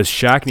 Does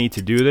Shaq need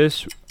to do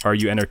this? Are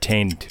you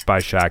entertained by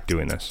Shaq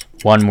doing this?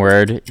 One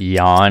word,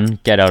 yawn.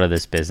 Get out of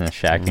this business,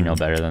 Shaq. You know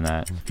better than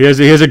that. He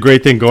has a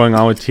great thing going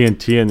on with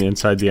TNT and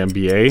inside the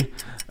NBA.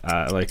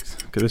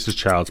 This is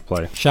child's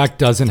play. Shaq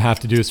doesn't have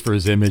to do this for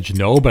his image,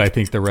 no, but I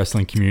think the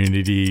wrestling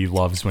community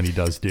loves when he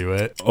does do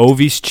it.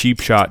 Ovi's cheap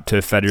shot to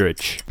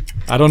Federich.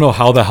 I don't know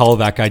how the hell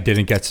that guy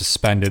didn't get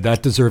suspended.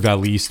 That deserved at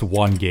least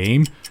one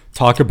game.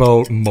 Talk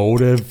about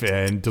motive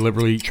and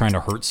deliberately trying to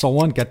hurt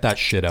someone. Get that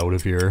shit out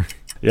of here.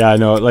 Yeah, I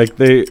know. Like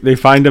they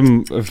fined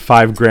him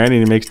 $5,000 and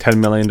he makes $10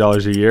 million a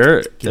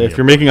year. If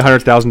you're making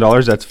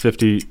 $100,000, that's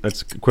 $50.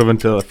 That's equivalent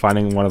to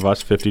finding one of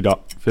us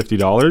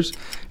 $50,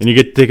 and you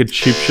get to take a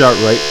cheap shot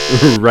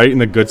right in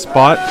the good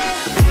spot.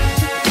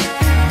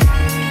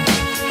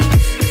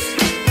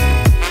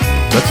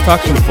 Let's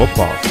talk some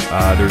football.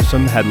 There's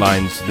some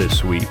headlines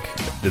this week.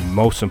 The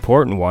most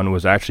important one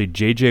was actually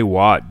J.J.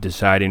 Watt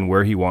deciding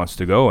where he wants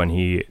to go, and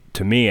he,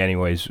 to me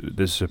anyways,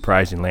 this is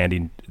surprising,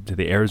 landing to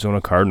the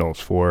Arizona Cardinals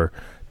for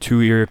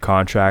 2-year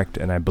contract,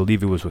 and I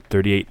believe it was with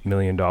 $38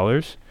 million.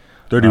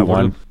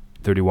 31.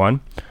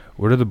 31.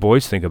 What do the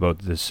boys think about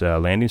this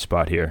landing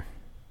spot here?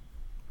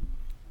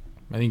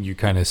 I think you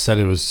kind of said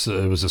it was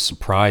a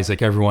surprise.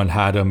 Like everyone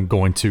had him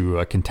going to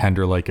a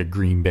contender like a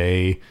Green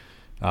Bay,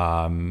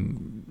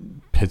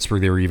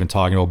 Pittsburgh. They were even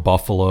talking about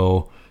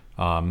Buffalo.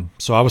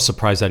 So I was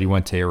surprised that he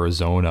went to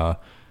Arizona.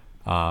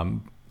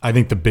 I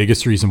think the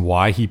biggest reason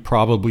why he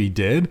probably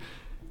did,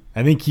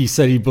 I think he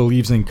said he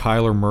believes in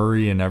Kyler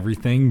Murray and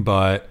everything,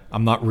 but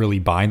I'm not really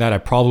buying that. I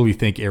probably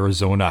think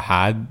Arizona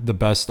had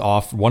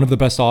one of the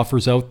best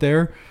offers out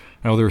there.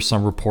 I know there were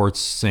some reports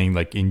saying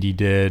like Indy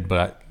did,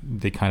 but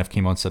they kind of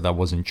came out and said that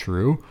wasn't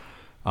true.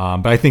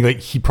 But I think like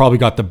he probably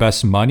got the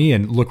best money,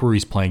 and look where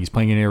he's playing. He's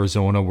playing in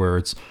Arizona where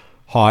it's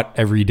hot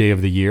every day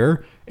of the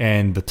year,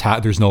 and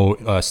there's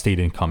no state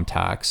income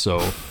tax.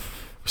 So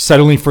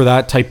settling for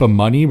that type of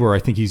money, where I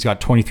think he's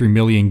got $23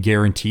 million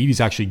guaranteed, he's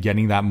actually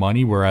getting that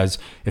money. Whereas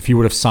if he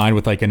would have signed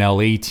with like an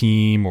LA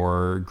team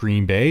or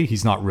Green Bay,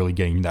 he's not really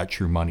getting that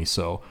true money.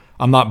 So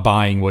I'm not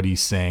buying what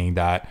he's saying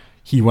that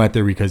he went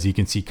there because he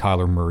can see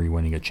Kyler Murray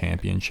winning a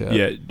championship.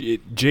 Yeah,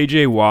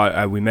 J.J.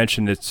 Watt, we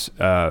mentioned it's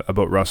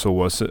about Russell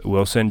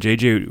Wilson.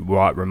 J.J.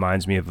 Watt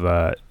reminds me of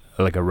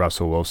like a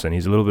Russell Wilson.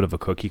 He's a little bit of a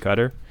cookie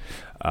cutter.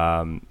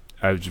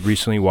 I was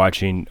recently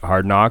watching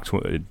Hard Knocks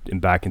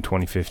back in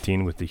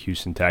 2015 with the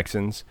Houston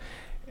Texans,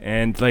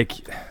 and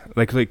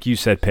like you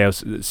said, Peo,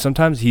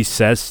 sometimes he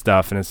says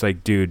stuff and it's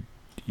like, dude,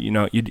 you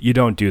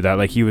don't do that.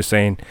 Like he was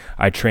saying,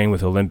 I train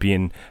with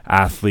Olympian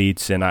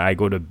athletes and I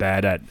go to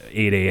bed at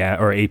 8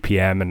 a.m. or 8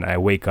 p.m. and I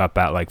wake up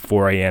at like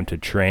 4 a.m. to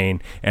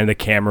train, and the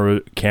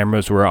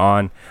cameras were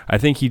on. I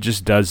think he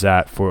just does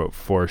that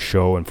for a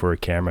show and for a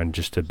camera and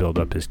just to build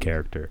up his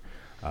character.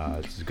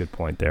 This is a good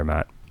point there,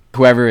 Matt.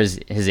 Whoever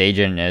his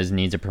agent is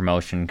needs a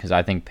promotion, because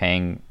I think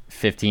paying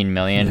 $15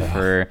 million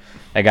for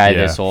a guy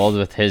this old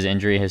with his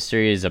injury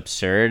history is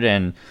absurd.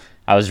 And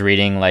I was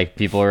reading like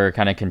people were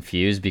kind of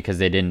confused because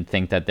they didn't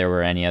think that there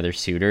were any other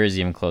suitors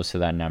even close to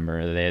that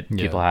number.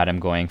 People had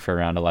him going for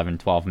around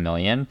 11-12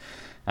 million.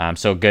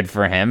 So good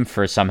for him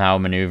for somehow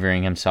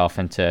maneuvering himself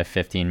into a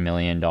 $15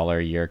 million a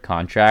year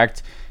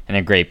contract in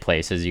a great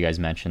place, as you guys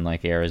mentioned,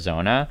 like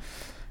Arizona.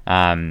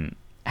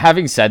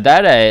 Having said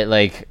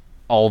that,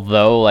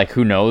 although like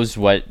who knows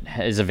what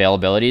his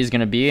availability is going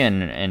to be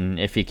and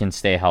if he can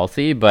stay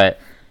healthy, but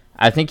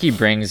I think he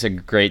brings a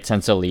great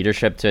sense of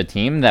leadership to a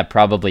team that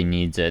probably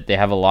needs it. They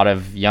have a lot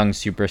of young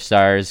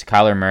superstars.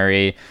 Kyler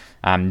Murray,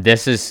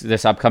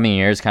 this upcoming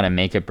year is kind of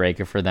make it break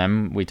it for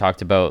them. We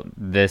talked about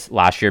this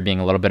last year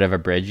being a little bit of a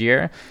bridge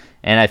year,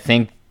 and I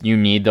think you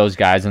need those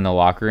guys in the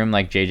locker room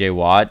like J.J.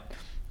 Watt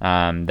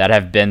that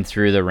have been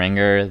through the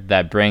ringer,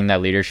 that bring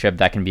that leadership,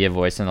 that can be a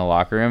voice in the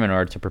locker room in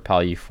order to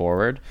propel you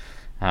forward.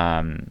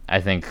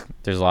 I think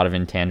there's a lot of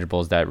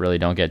intangibles that really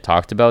don't get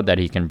talked about that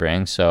he can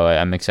bring. So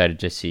I'm excited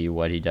to see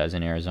what he does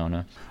in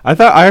Arizona.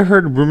 I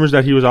heard rumors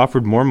that he was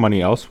offered more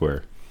money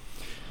elsewhere.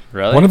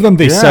 Really? One of them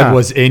they said Yeah.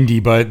 was Indy,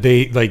 but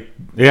they like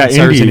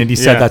Indy. and Indy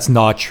said Yeah. that's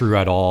not true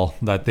at all.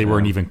 That they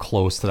weren't even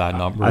close to that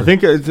number. I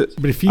think,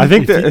 But if he- I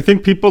think if that he- I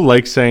think people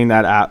like saying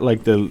that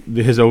like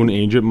his own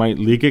agent might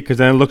leak it because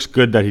then it looks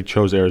good that he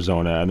chose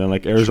Arizona, and then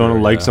like Arizona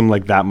Sure, likes yeah. him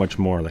like that much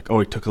more. Like, oh,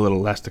 he took a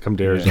little less to come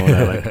to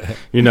Arizona, like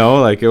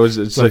like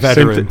it's a like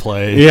veteran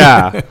play.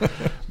 Yeah,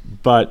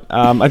 but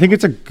I think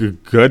it's a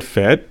good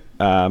fit.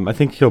 I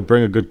think he'll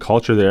bring a good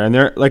culture there, and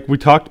they're like we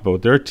talked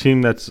about. They're a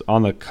team that's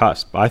on the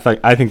cusp. I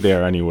think they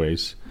are,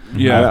 anyways.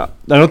 Yeah.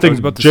 I don't think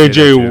about to say that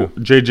too.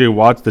 JJ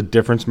Watt's the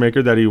difference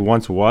maker that he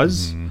once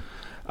was.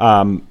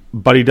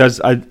 But he does.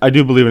 I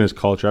do believe in his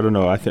culture. I don't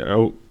know. I think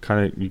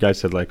kind of you guys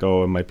said like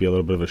it might be a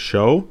little bit of a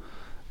show.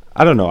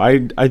 I don't know.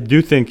 I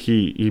do think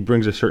he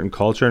brings a certain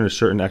culture and a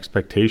certain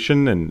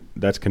expectation, and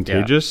that's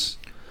contagious.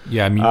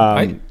 Yeah, I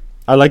mean,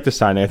 I like the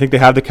signing. I think they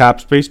have the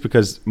cap space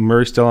because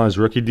Murray's still on his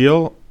rookie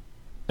deal,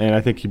 and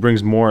I think he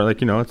brings more.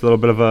 Like it's a little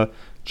bit of a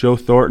Joe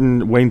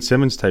Thornton, Wayne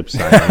Simmons type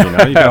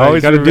signing. You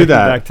always got to do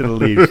that. back to the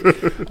Leafs.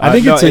 I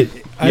think no,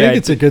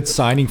 it's a good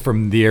signing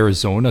from the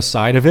Arizona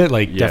side of it.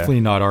 Like, Yeah.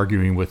 definitely not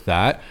arguing with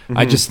that.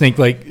 I just think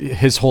like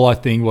his whole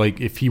thing,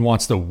 like if he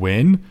wants to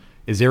win,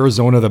 is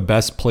Arizona the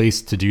best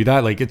place to do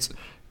that? Like, it's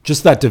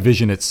just that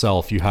division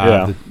itself. You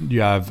have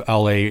you have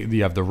LA,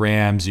 you have the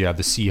Rams, you have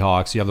the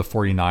Seahawks, you have the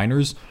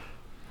 49ers.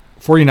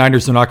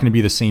 49ers are not going to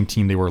be the same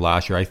team they were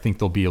last year. I think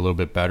they'll be a little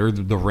bit better.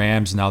 The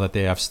Rams, now that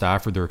they have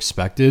Stafford, they're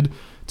expected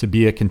to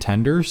be a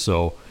contender.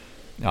 So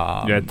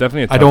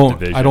definitely a tough I don't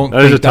division. That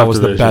is a think that tough was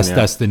the division, best yeah.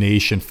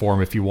 destination for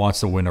him if he wants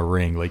to win a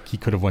ring. Like, he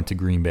could have went to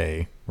Green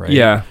Bay, right?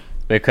 Yeah.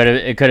 But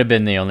it could have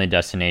been the only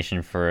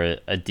destination for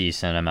a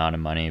decent amount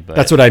of money. But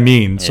That's what I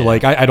mean. So Yeah.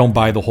 like I don't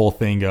buy the whole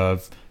thing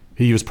of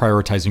he was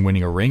prioritizing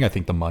winning a ring. I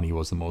think the money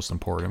was the most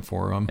important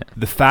for him.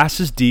 The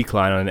fastest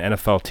decline on an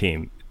NFL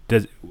team,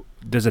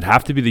 does it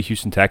have to be the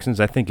Houston Texans?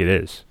 I think it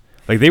is.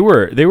 Like they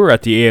were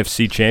at the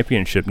AFC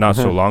Championship not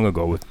so long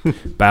ago with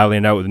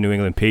battling out with the New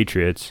England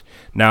Patriots.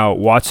 Now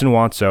Watson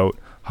wants out,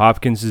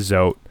 Hopkins is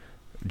out,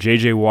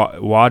 JJ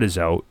Watt is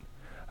out.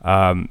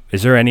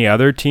 Is there any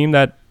other team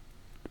that?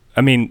 I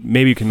mean,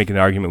 maybe you can make an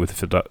argument with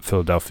the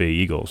Philadelphia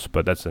Eagles,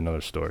 but that's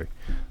another story.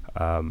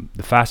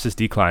 The fastest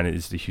decline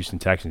is the Houston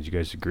Texans. You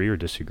guys agree or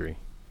disagree?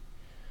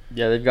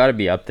 Yeah, they've got to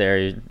be up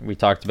there. We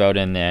talked about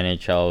in the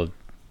NHL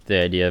the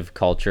idea of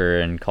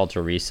culture and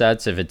cultural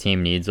resets. If a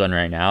team needs one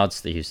right now, it's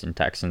the Houston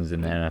Texans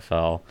in the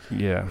NFL.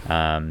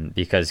 Yeah.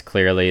 Because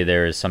clearly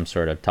there is some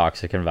sort of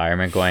toxic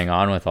environment going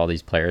on with all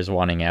these players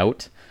wanting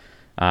out.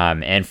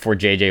 And for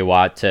JJ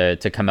Watt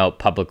to come out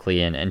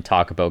publicly and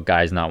talk about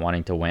guys not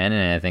wanting to win,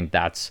 and I think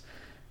that's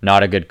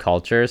not a good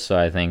culture. So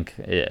I think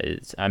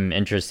I'm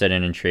interested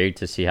and intrigued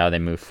to see how they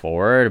move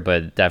forward,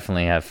 but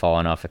definitely have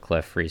fallen off a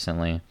cliff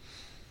recently.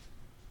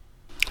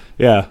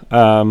 Yeah.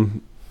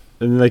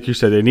 And like you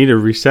said, they need a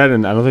reset,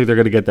 and I don't think they're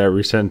going to get that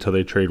reset until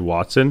they trade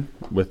Watson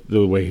with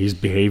the way he's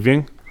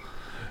behaving.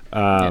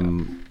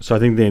 So I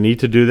think they need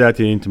to do that.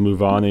 They need to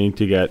move on. They need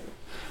to get,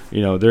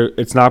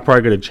 it's not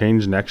probably going to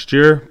change next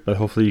year, but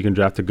hopefully you can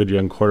draft a good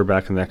young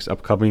quarterback in the next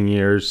upcoming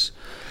years,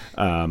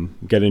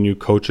 get a new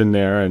coach in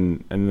there,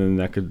 and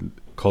then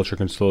culture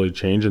can slowly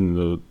change,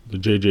 and the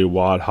J.J.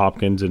 Watt,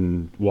 Hopkins,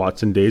 and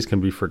Watson days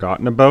can be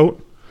forgotten about.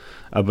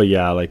 But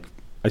yeah, like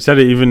I said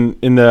it even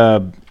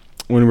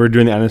when we were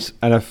doing the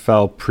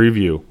NFL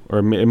preview, or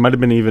it might have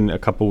been even a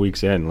couple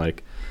weeks in,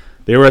 like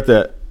they were at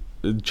the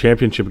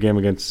championship game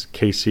against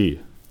KC,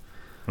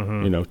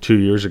 2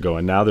 years ago,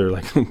 and now they're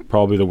like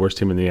probably the worst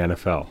team in the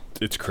NFL.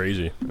 It's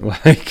crazy.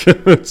 Like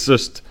it's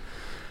just,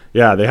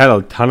 yeah, they had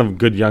a ton of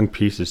good young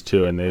pieces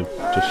too, and they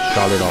just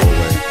shot it all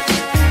away.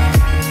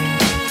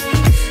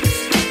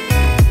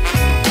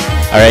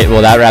 All right,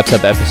 well, that wraps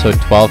up episode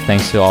 12.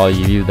 Thanks to all of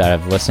you that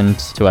have listened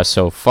to us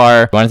so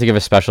far. I wanted to give a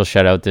special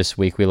shout out this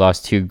week. We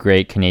lost two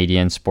great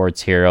Canadian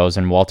sports heroes,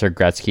 and Walter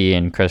Gretzky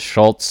and Chris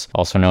Schultz,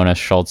 also known as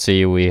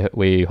Schultzy.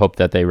 We hope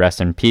that they rest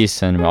in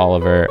peace, and all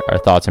of our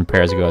thoughts and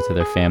prayers go out to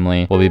their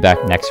family. We'll be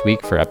back next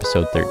week for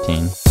episode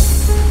 13.